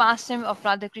best pastime of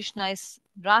Radha Krishna is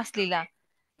Ras Leela.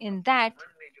 In that,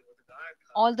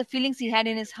 all the feelings he had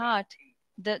in his heart,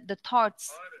 the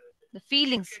thoughts, the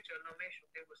feelings,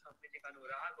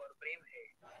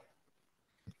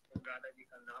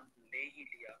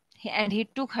 and he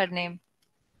took her name.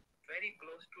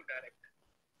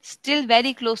 Still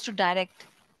very close to direct.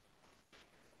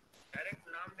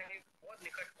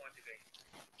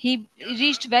 He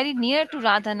reached very near to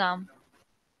Radha Nam.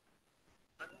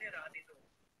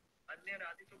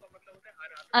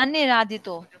 Anya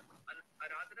Radhito.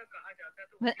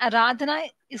 When Aradhana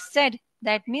is said,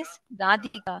 that means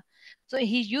Radhika. So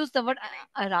he used the word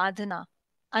aradhana,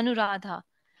 anuradha.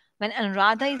 When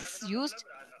anuradha is used,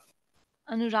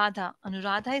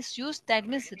 that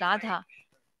means Radha.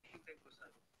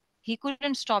 He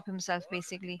couldn't stop himself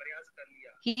basically.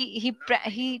 He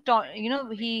taught,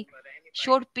 he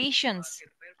showed patience.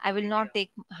 I will not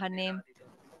take her name,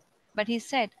 but he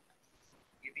said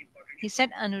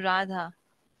Anuradha.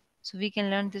 So we can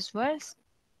learn this verse.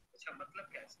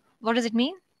 What does it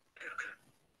mean?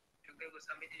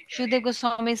 Shukdev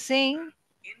Goswami is saying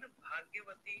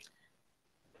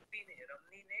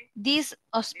these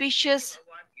auspicious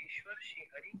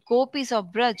gopis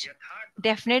of Braj,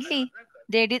 definitely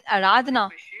they did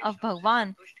aradhana of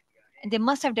Bhagwan, and they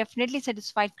must have definitely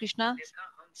satisfied Krishna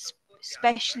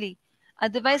specially.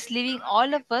 Otherwise, leaving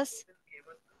all of us,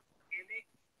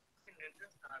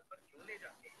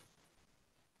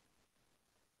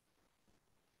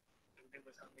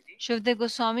 Shukdev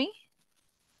Goswami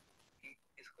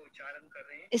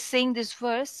is saying this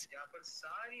verse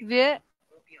where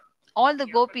all the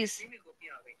gopis,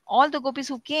 all the gopis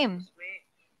who came,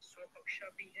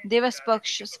 they were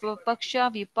Swapaksha,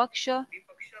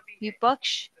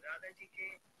 Vipaksh,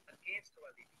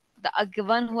 the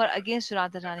one who are against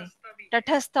Radharani.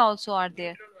 Tathastha also are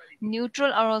there.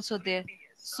 Neutral are also there.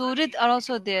 Surid are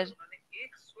also there.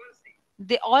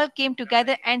 They all came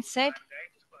together and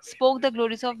spoke the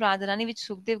glories of Radharani, which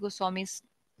Sukdev Goswami is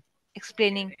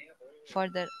explaining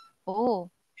further. Oh,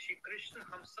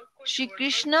 Shri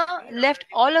Krishna left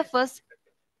all of us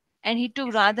and he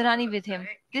took Radharani with him.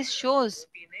 This shows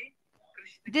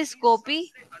this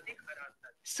gopi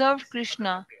served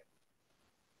Krishna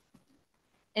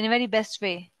in a very best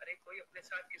way.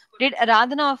 Did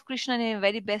Aradhana of Krishna in a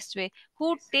very best way.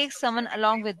 Who takes someone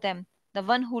along with them? The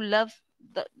one who love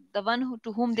the one who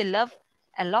to whom they love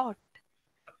a lot.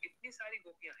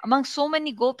 Among so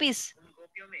many gopis,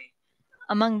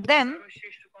 among them,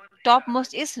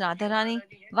 topmost is Radharani.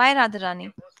 Why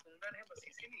Radharani?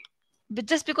 But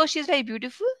just because she's very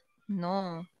beautiful?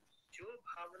 No.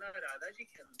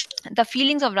 The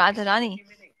feelings of Radharani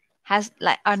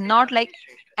are not like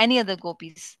any other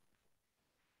gopis.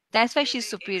 That's why she's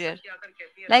superior.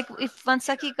 Like if one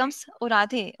Sakhi comes, oh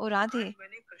Radhe, oh Radhe.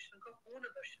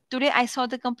 Today I saw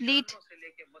the complete,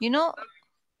 you know,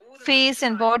 face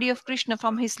and body of Krishna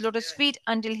from his lotus feet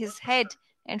until his head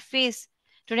and face.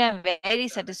 Today I'm very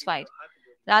satisfied.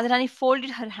 Radharani folded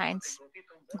her hands.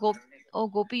 Go, oh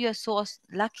Gopi, you are so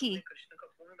lucky.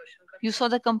 You saw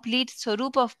the complete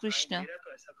Swarup of Krishna.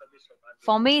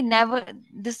 For me, never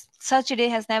this such a day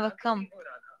has never come.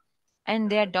 And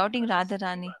they are doubting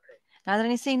Radharani.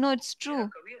 Radharani is saying, no, it's true.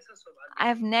 I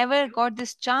have never got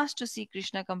this chance to see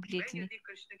Krishna completely,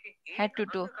 head to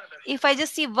toe. If I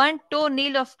just see one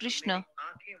toenail of Krishna,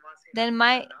 then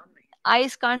my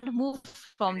eyes can't move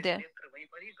from there.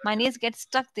 My nails get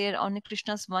stuck there on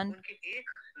Krishna's one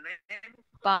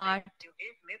part.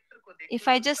 If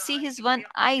I just see his one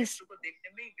eyes,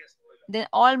 then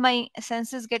all my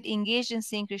senses get engaged in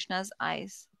seeing Krishna's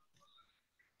eyes.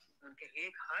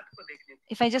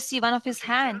 If I just see one of his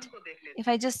hand, if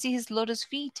I just see his lotus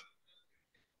feet.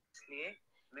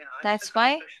 That's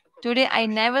why today I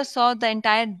never saw the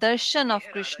entire darshan of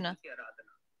Krishna.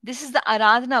 This is the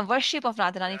aradhana, worship of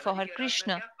Radharani for her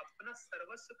Krishna.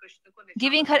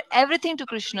 Giving her everything to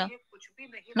Krishna,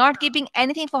 not keeping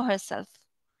anything for herself.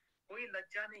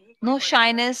 No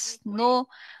shyness, no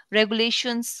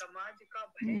regulations,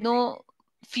 no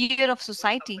fear of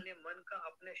society.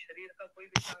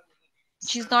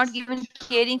 She's not even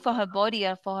caring for her body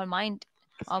or for her mind,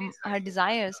 her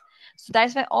desires. So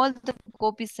that's why all the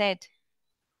gopis said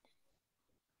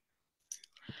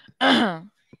that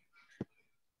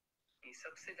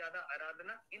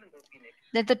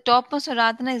the topmost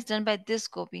aradhana is done by this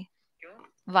gopi.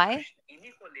 Why?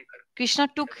 Krishna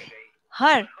took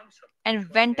her and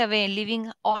went away,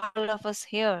 leaving all of us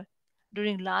here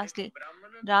during last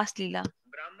Leela.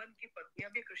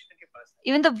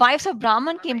 Even the wives of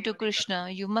Brahman came to Krishna.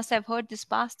 You must have heard this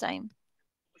pastime.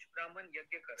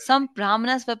 Some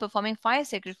Brahmanas were performing fire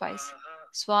sacrifice.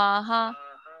 Swaha,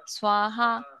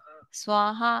 Swaha,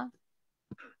 Swaha.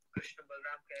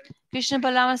 Krishna and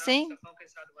Balaram are saying,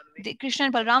 Krishna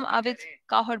and Balaram are with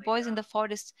cowherd boys in the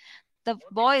forest. The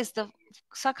boys, the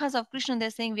sakhas of Krishna,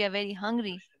 they're saying, we are very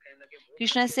hungry.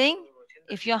 Krishna is saying,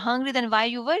 if you're hungry, then why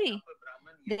you worry?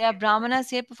 There are brahmanas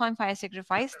here performing fire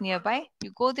sacrifice nearby.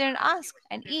 You go there and ask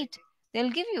and eat. They'll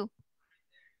give you.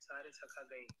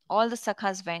 All the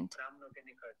sakhas went.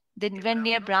 They went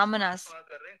near brahmanas.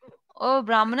 Oh,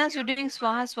 brahmanas, you're doing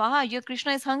swaha, swaha. Your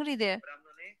Krishna is hungry there.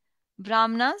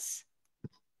 Brahmanas,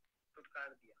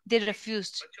 they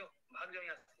refused.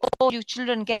 Oh, you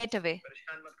children, get away.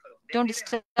 Don't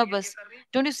disturb us.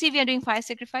 Don't you see we are doing fire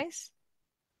sacrifice?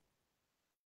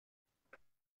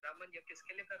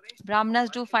 Brahmanas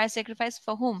do fire sacrifice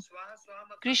for whom?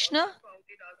 Krishna.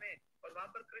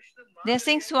 They are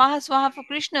saying Swaha Swaha for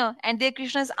Krishna, and their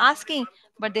Krishna is asking,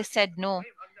 but they said no.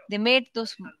 They made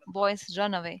those boys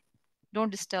run away. Don't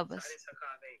disturb us.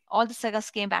 All the sagas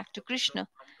came back to Krishna.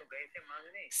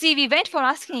 See, we went for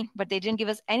asking, but they didn't give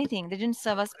us anything. They didn't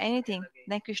serve us anything.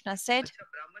 Then Krishna said,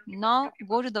 now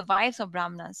go to the wives of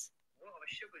Brahmanas.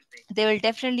 They will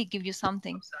definitely give you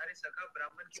something.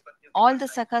 All the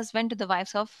sakhas went to the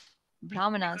wives of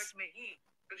Brahmanas.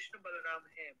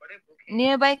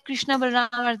 Nearby Krishna Balaram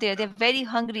are there. They're very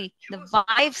hungry. The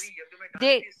wives,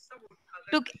 they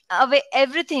took away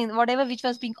everything, whatever which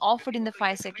was being offered in the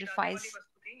fire sacrifice.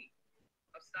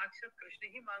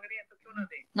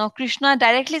 Now Krishna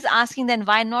directly is asking then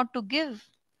why not to give?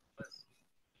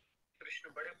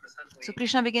 So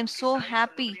Krishna became so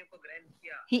happy.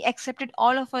 He accepted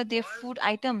all of their food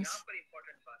items.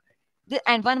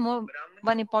 And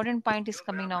one important point is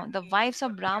coming now. The wives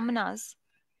of Brahmanas,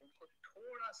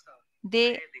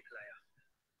 they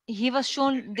they were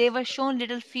shown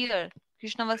little fear.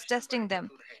 Krishna was testing them.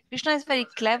 Krishna is very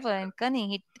clever and cunning.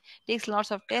 He takes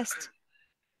lots of tests.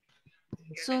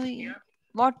 So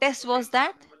what test was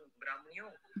that?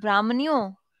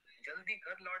 Brahmanyo,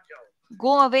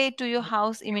 go away to your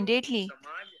house immediately,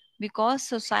 because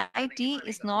society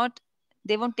is not,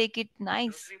 they won't take it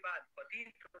nice.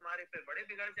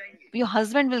 Your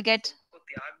husband will get,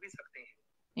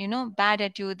 bad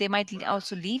at you. They might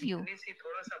also leave you.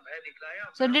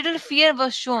 So little fear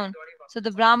was shown. So the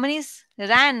Brahmanis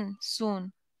ran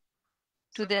soon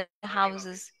to their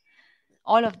houses,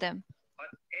 all of them.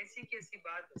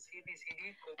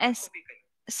 And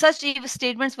such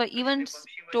statements were even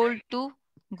told to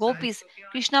gopis.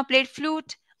 Krishna played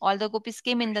flute. All the gopis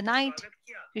came in the night.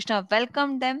 Krishna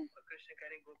welcomed them.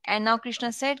 And now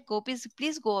Krishna said, gopis,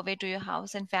 please go away to your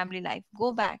house and family life.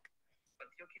 Go back.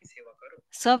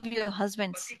 Serve your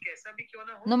husbands.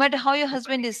 No matter how your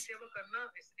husband is,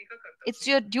 it's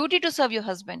your duty to serve your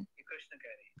husband.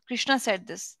 Krishna said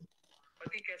this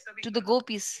to the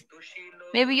gopis.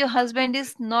 Maybe your husband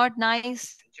is not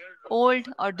nice, old,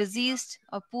 or diseased,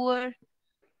 or poor.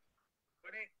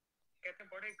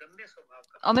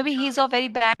 Or maybe he is of very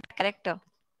bad character,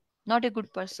 not a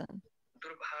good person.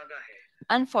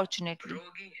 Unfortunately,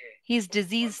 he is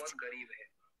diseased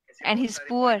and he is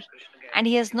poor and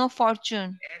he has no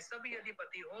fortune.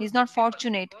 He is not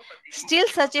fortunate. Still,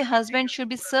 such a husband should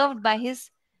be served by his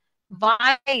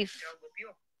wife.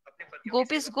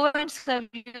 Gopis, go and serve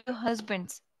your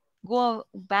husbands. Go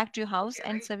back to your house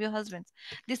and serve your husbands.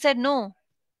 They said no.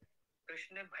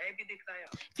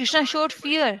 Krishna showed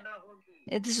fear.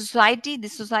 The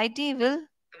society will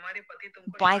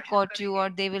boycott you, or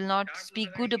they will not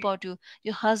speak good about you.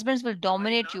 Your husbands will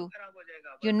dominate you.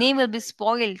 Your name will be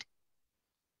spoiled.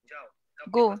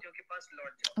 Go.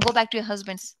 Go back to your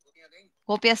husbands.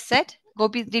 Gopis said.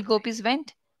 Did gopis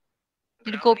went?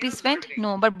 Did gopis went?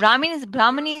 No, but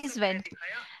Brahmanis went.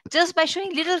 Just by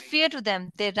showing little fear to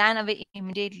them, they ran away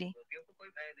immediately.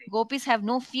 Gopis have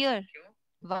no fear.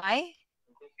 Why?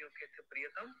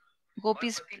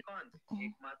 Gopis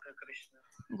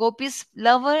Gopi's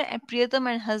lover and Priyatam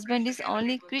and husband is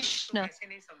only Krishna.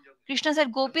 Krishna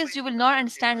said, Gopis, you will not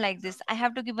understand like this. I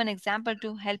have to give an example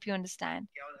to help you understand.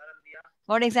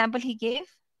 What example he gave?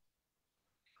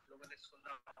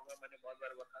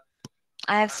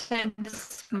 I have said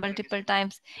this multiple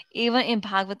times, even in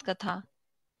Bhagavad Katha.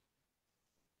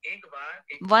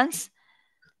 Once,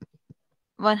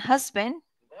 one husband,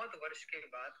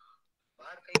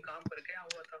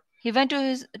 he went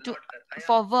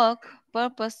for work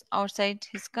purpose outside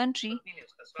his country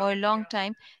for a long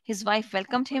time. His wife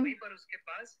welcomed him,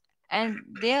 and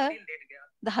there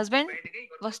the husband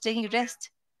was taking rest.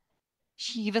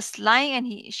 He was lying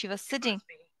and she was sitting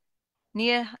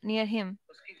near him.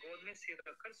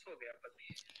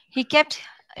 He kept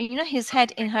his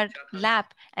head in her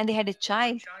lap, and they had a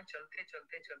child.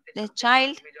 The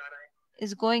child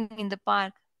is going in the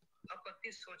park.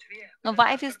 Now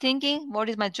wife is thinking, what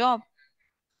is my job?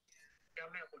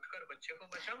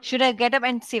 Should I get up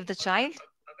and save the child,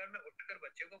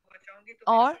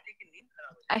 or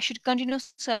I should continue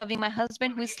serving my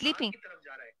husband who is sleeping?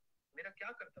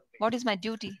 What is my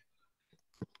duty?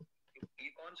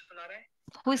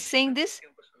 Who is saying this?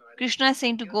 Krishna is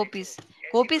saying to gopis,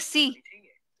 Gopis, see,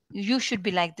 you should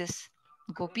be like this.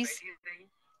 Gopis,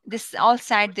 this all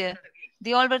sat there.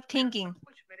 They all were thinking,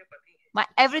 my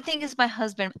everything is my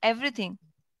husband, everything.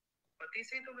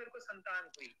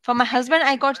 From my husband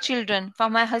I got children.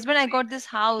 From my husband I got this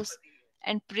house.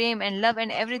 and prem and love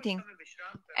and everything.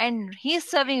 And he's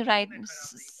serving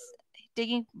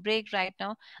taking break right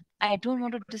now. I don't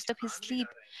want to disturb his sleep,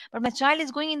 but my child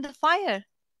is going in the fire.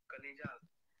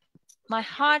 My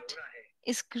heart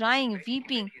is crying,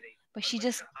 weeping, but she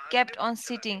just kept on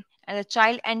sitting, and the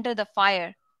child entered the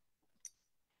fire.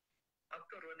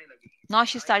 Now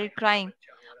she started crying.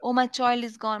 Oh, my child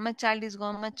is gone, my child is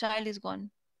gone, my child is gone.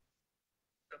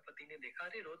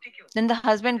 Then the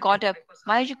husband got up.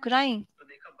 Why are you crying?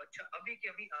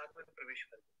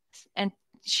 And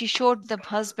she showed the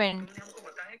husband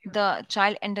the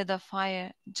child entered the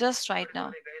fire just right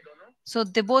now. So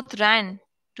they both ran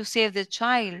to save the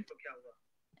child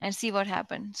and see what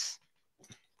happens.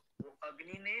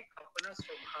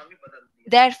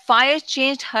 That fire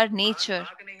changed her nature.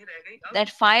 That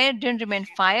fire didn't remain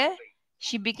fire.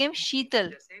 She became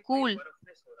Sheetal, cool,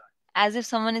 as if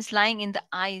someone is lying in the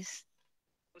ice.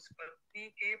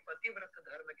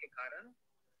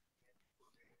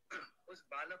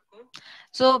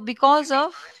 So, because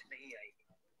of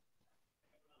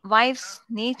wife's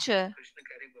nature,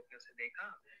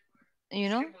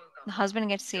 the husband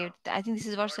gets saved. I think this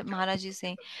is what Maharaj is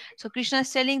saying. So, Krishna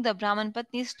is telling the Brahman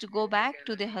Patnis to go back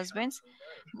to their husbands.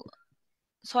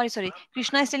 Sorry.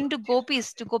 Krishna is telling to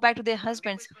gopis to go back to their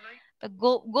husbands. But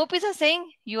gopis are saying,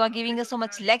 you are giving us so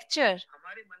much lecture.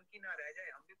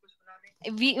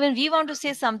 When we want to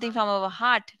say something from our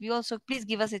heart, we also please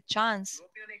give us a chance.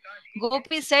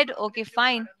 Gopi said, okay,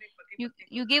 fine.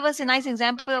 You gave us a nice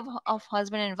example of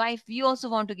husband and wife. We also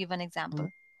want to give an example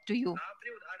to you.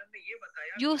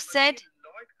 You said,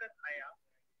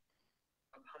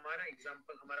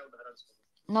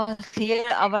 no, here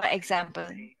our example.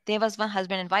 There was one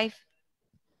husband and wife.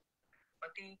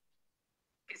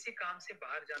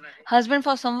 Husband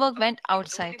for some work went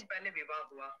outside.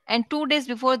 And 2 days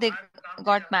before they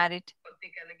got married,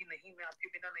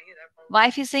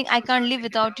 wife is saying, I can't live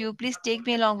without you. Please take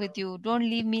me along with you. Don't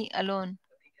leave me alone.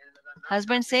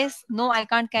 Husband says, no, I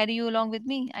can't carry you along with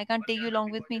me. I can't take you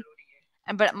along with me.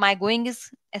 But my going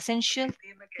is essential,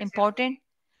 important.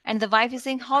 And the wife is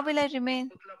saying, how will I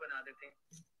remain?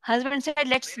 Husband said,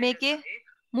 let's make a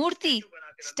murti,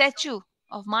 statue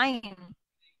of mine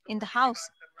in the house.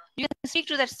 You can speak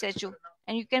to that statue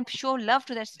and you can show love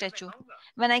to that statue.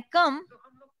 When I come,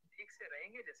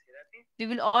 we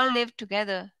will all live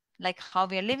together like how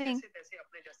we are living.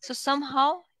 So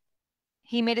somehow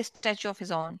he made a statue of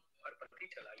his own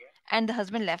and the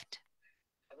husband left.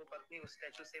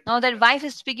 Now that wife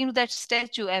is speaking to that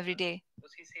statue every day,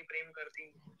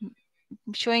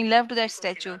 showing love to that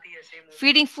statue,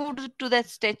 feeding food to that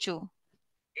statue.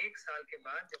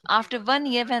 After 1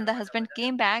 year, when the husband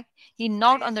came back, he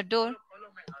knocked on the door.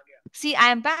 See, I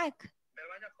am back.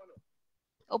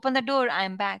 Open the door, I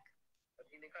am back.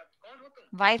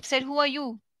 Wife said, who are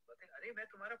you?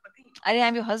 I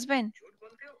am your husband.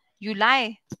 You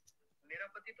lie.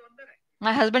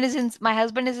 My husband is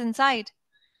inside.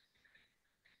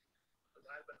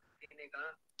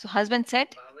 So husband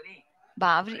said,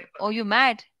 Bavri, oh, you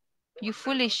mad? You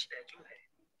foolish.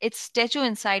 It's statue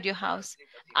inside your house.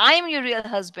 I am your real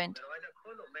husband.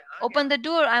 Open the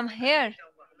door, I'm here.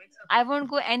 I won't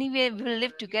go anywhere, we will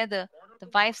live together. The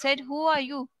wife said, who are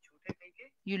you?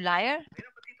 You liar.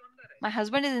 My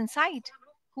husband is inside.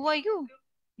 Who are you?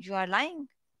 You are lying.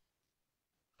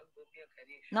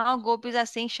 Now gopis are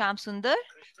saying, Sham Sundar,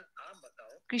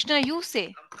 Krishna, you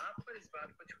say.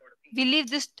 We leave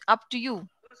this up to you.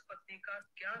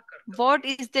 What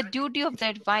is the duty of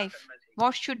that wife?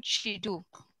 What should she do?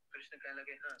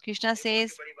 Krishna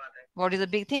says, what is the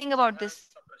big thing about this?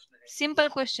 Simple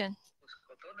question.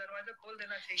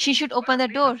 She should open the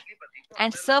door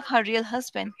and serve her real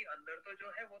husband,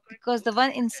 because the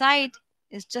one inside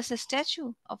is just a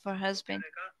statue of her husband.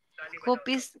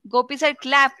 Gopi said,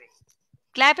 clap.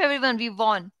 Clap everyone, we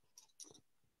won.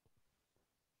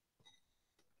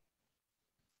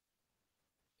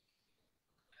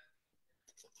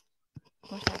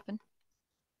 What happened?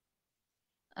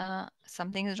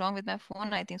 Something is wrong with my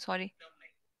phone, I think. Sorry.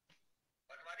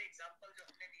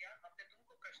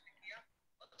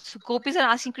 So gopis are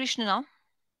asking Krishna now.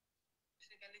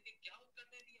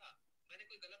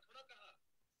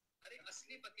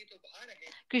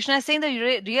 Krishna is saying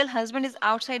the real husband is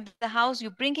outside the house. You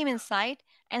bring him inside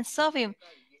and serve him.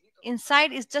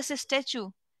 Inside is just a statue.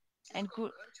 And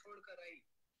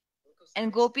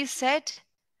Gopi said,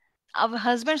 our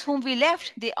husbands whom we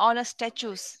left, they all are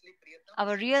statues.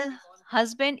 Our real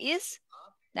husband is,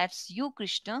 that's you,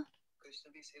 Krishna.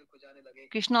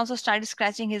 Krishna also started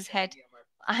scratching his head.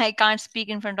 I can't speak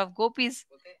in front of gopis.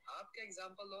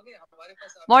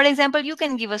 What example you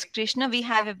can give us, Krishna? We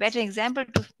have a better example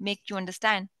to make you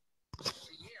understand.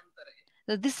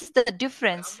 So this is the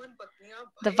difference.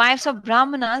 The wives of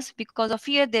Brahmanas, because of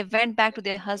fear, they went back to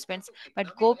their husbands.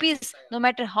 But gopis, no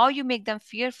matter how you make them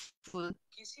fearful,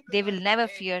 they will never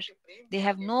fear. They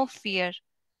have no fear.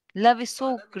 Love is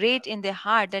so great in their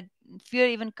heart that fear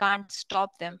even can't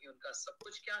stop them.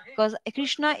 Because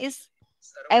Krishna is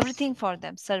everything for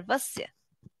them. Sarvasya.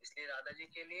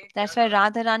 That's why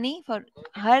Radharani, for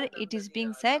her, it is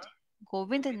being said,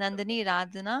 Govind Nandani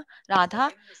Radhana,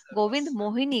 Radha, Govind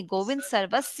Mohini, Govind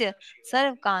Sarvasya,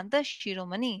 Sarvkanta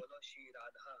Shiromani.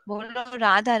 Bolo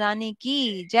Radha Rani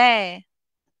ki Jai.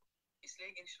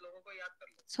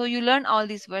 So you learn all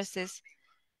these verses.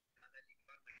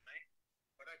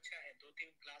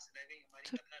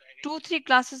 So 2-3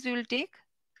 classes we will take.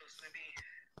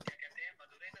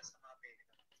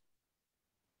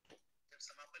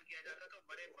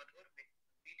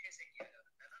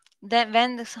 Then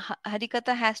when this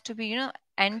Harikatha has to be,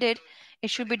 ended,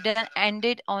 it should be done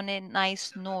ended on a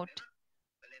nice note.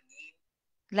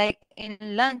 Like in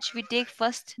lunch, we take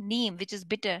first neem, which is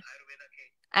bitter,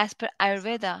 as per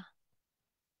Ayurveda.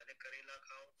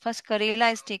 First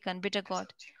Karela is taken, bitter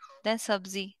gourd, then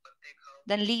sabzi,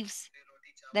 then leaves,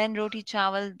 then roti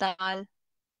chawal, dal,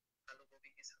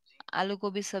 aloo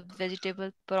gobi sub vegetable,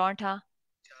 paratha,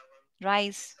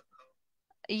 rice.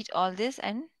 Eat all this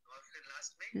and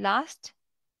last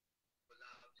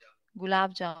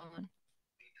gulab jamun,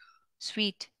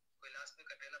 sweet.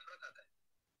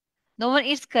 No one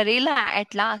eats Karela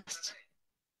at last.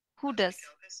 Who does?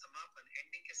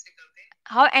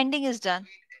 How ending is done?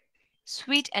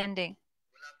 Sweet ending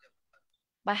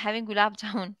by having gulab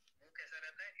jamun.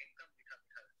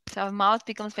 So our mouth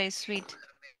becomes very sweet.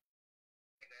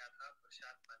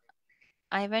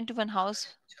 I went to one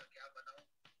house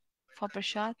for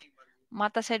prasad.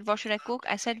 Mata said, "What should I cook?"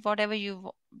 I said, "Whatever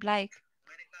you like."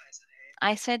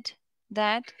 I said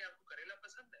that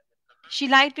she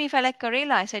liked me if I like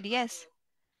Karela. I said, "Yes."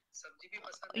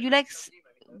 You like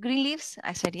green leaves?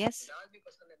 I said, "Yes."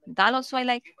 Dal also I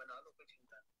like.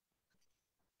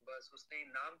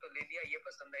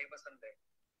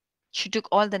 She took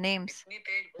all the names.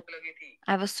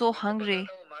 I was so hungry.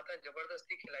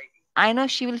 I know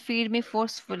she will feed me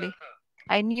forcefully.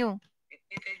 I knew.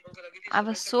 I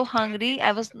was so hungry.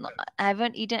 I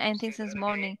haven't eaten anything since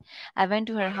morning. I went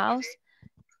to her house.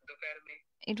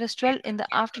 It was 12 in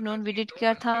the afternoon. We did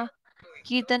Kirtan.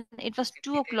 It was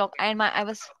 2 o'clock and I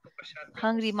was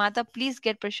hungry. Mata, please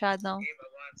get prasad now.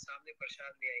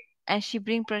 And she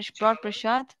brought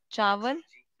prasad, chawal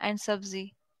and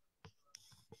sabzi.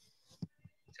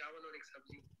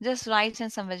 Just rice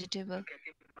and some vegetable.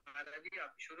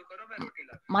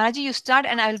 Maharaji, you start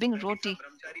and I will bring roti.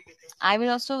 I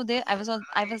will also there. I was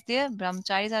there.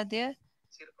 Brahmacharis are there.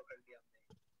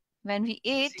 When we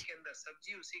ate,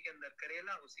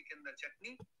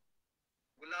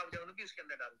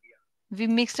 we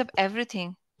mixed up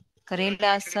everything.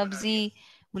 Karela, sabzi,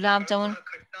 gulab jamun,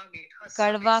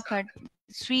 kadwa,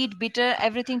 sweet, bitter,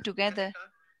 everything together.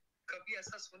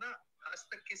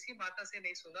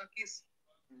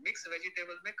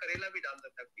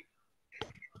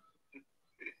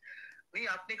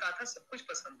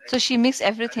 So she mixed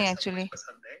everything actually.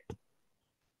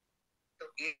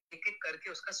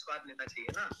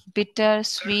 Bitter,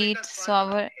 sweet,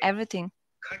 sour, everything.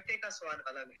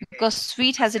 Because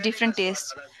sweet has a different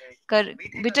taste.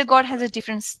 Bitter gourd has a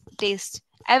different taste.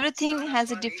 Everything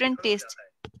has a different taste.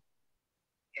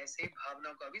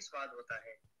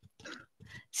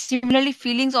 Similarly,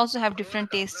 feelings also have different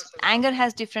tastes. Anger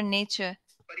has different nature.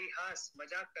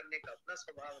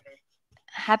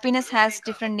 Happiness has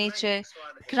different nature.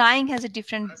 Crying has a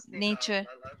different nature.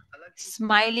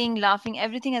 Smiling, laughing,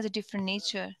 everything has a different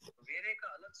nature.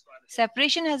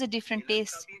 Separation has a different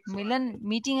taste.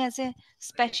 Meeting has a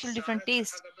special different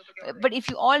taste. But if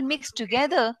you all mix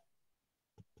together,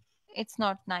 it's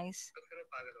not nice.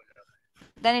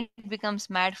 Then it becomes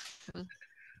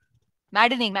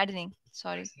maddening.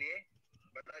 Sorry.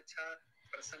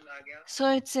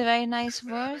 So it's a very nice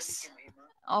verse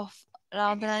of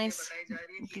Radharani's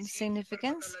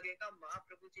significance.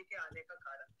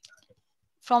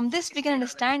 From this, we can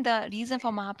understand the reason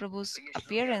for Mahaprabhu's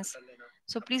appearance.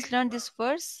 So please learn this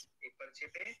verse,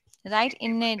 write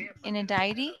in a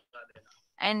diary,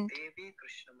 and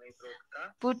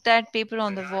put that paper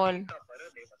on the wall.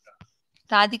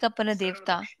 Radhika Para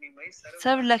Devta.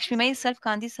 Sarv Lakshmimai Sarv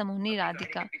Kanti Samohini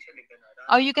Radhika.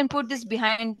 Or you can put this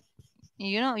behind,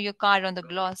 your card on the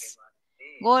gloss.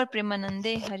 Gaur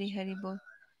Premanande Hari Hari Bol.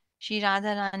 Shri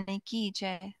Radha Rani Ki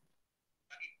Jai.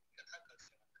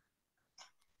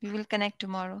 We will connect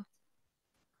tomorrow.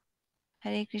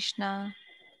 Hare Krishna.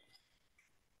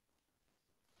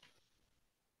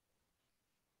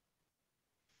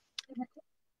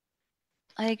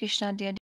 Hare Krishna, dear.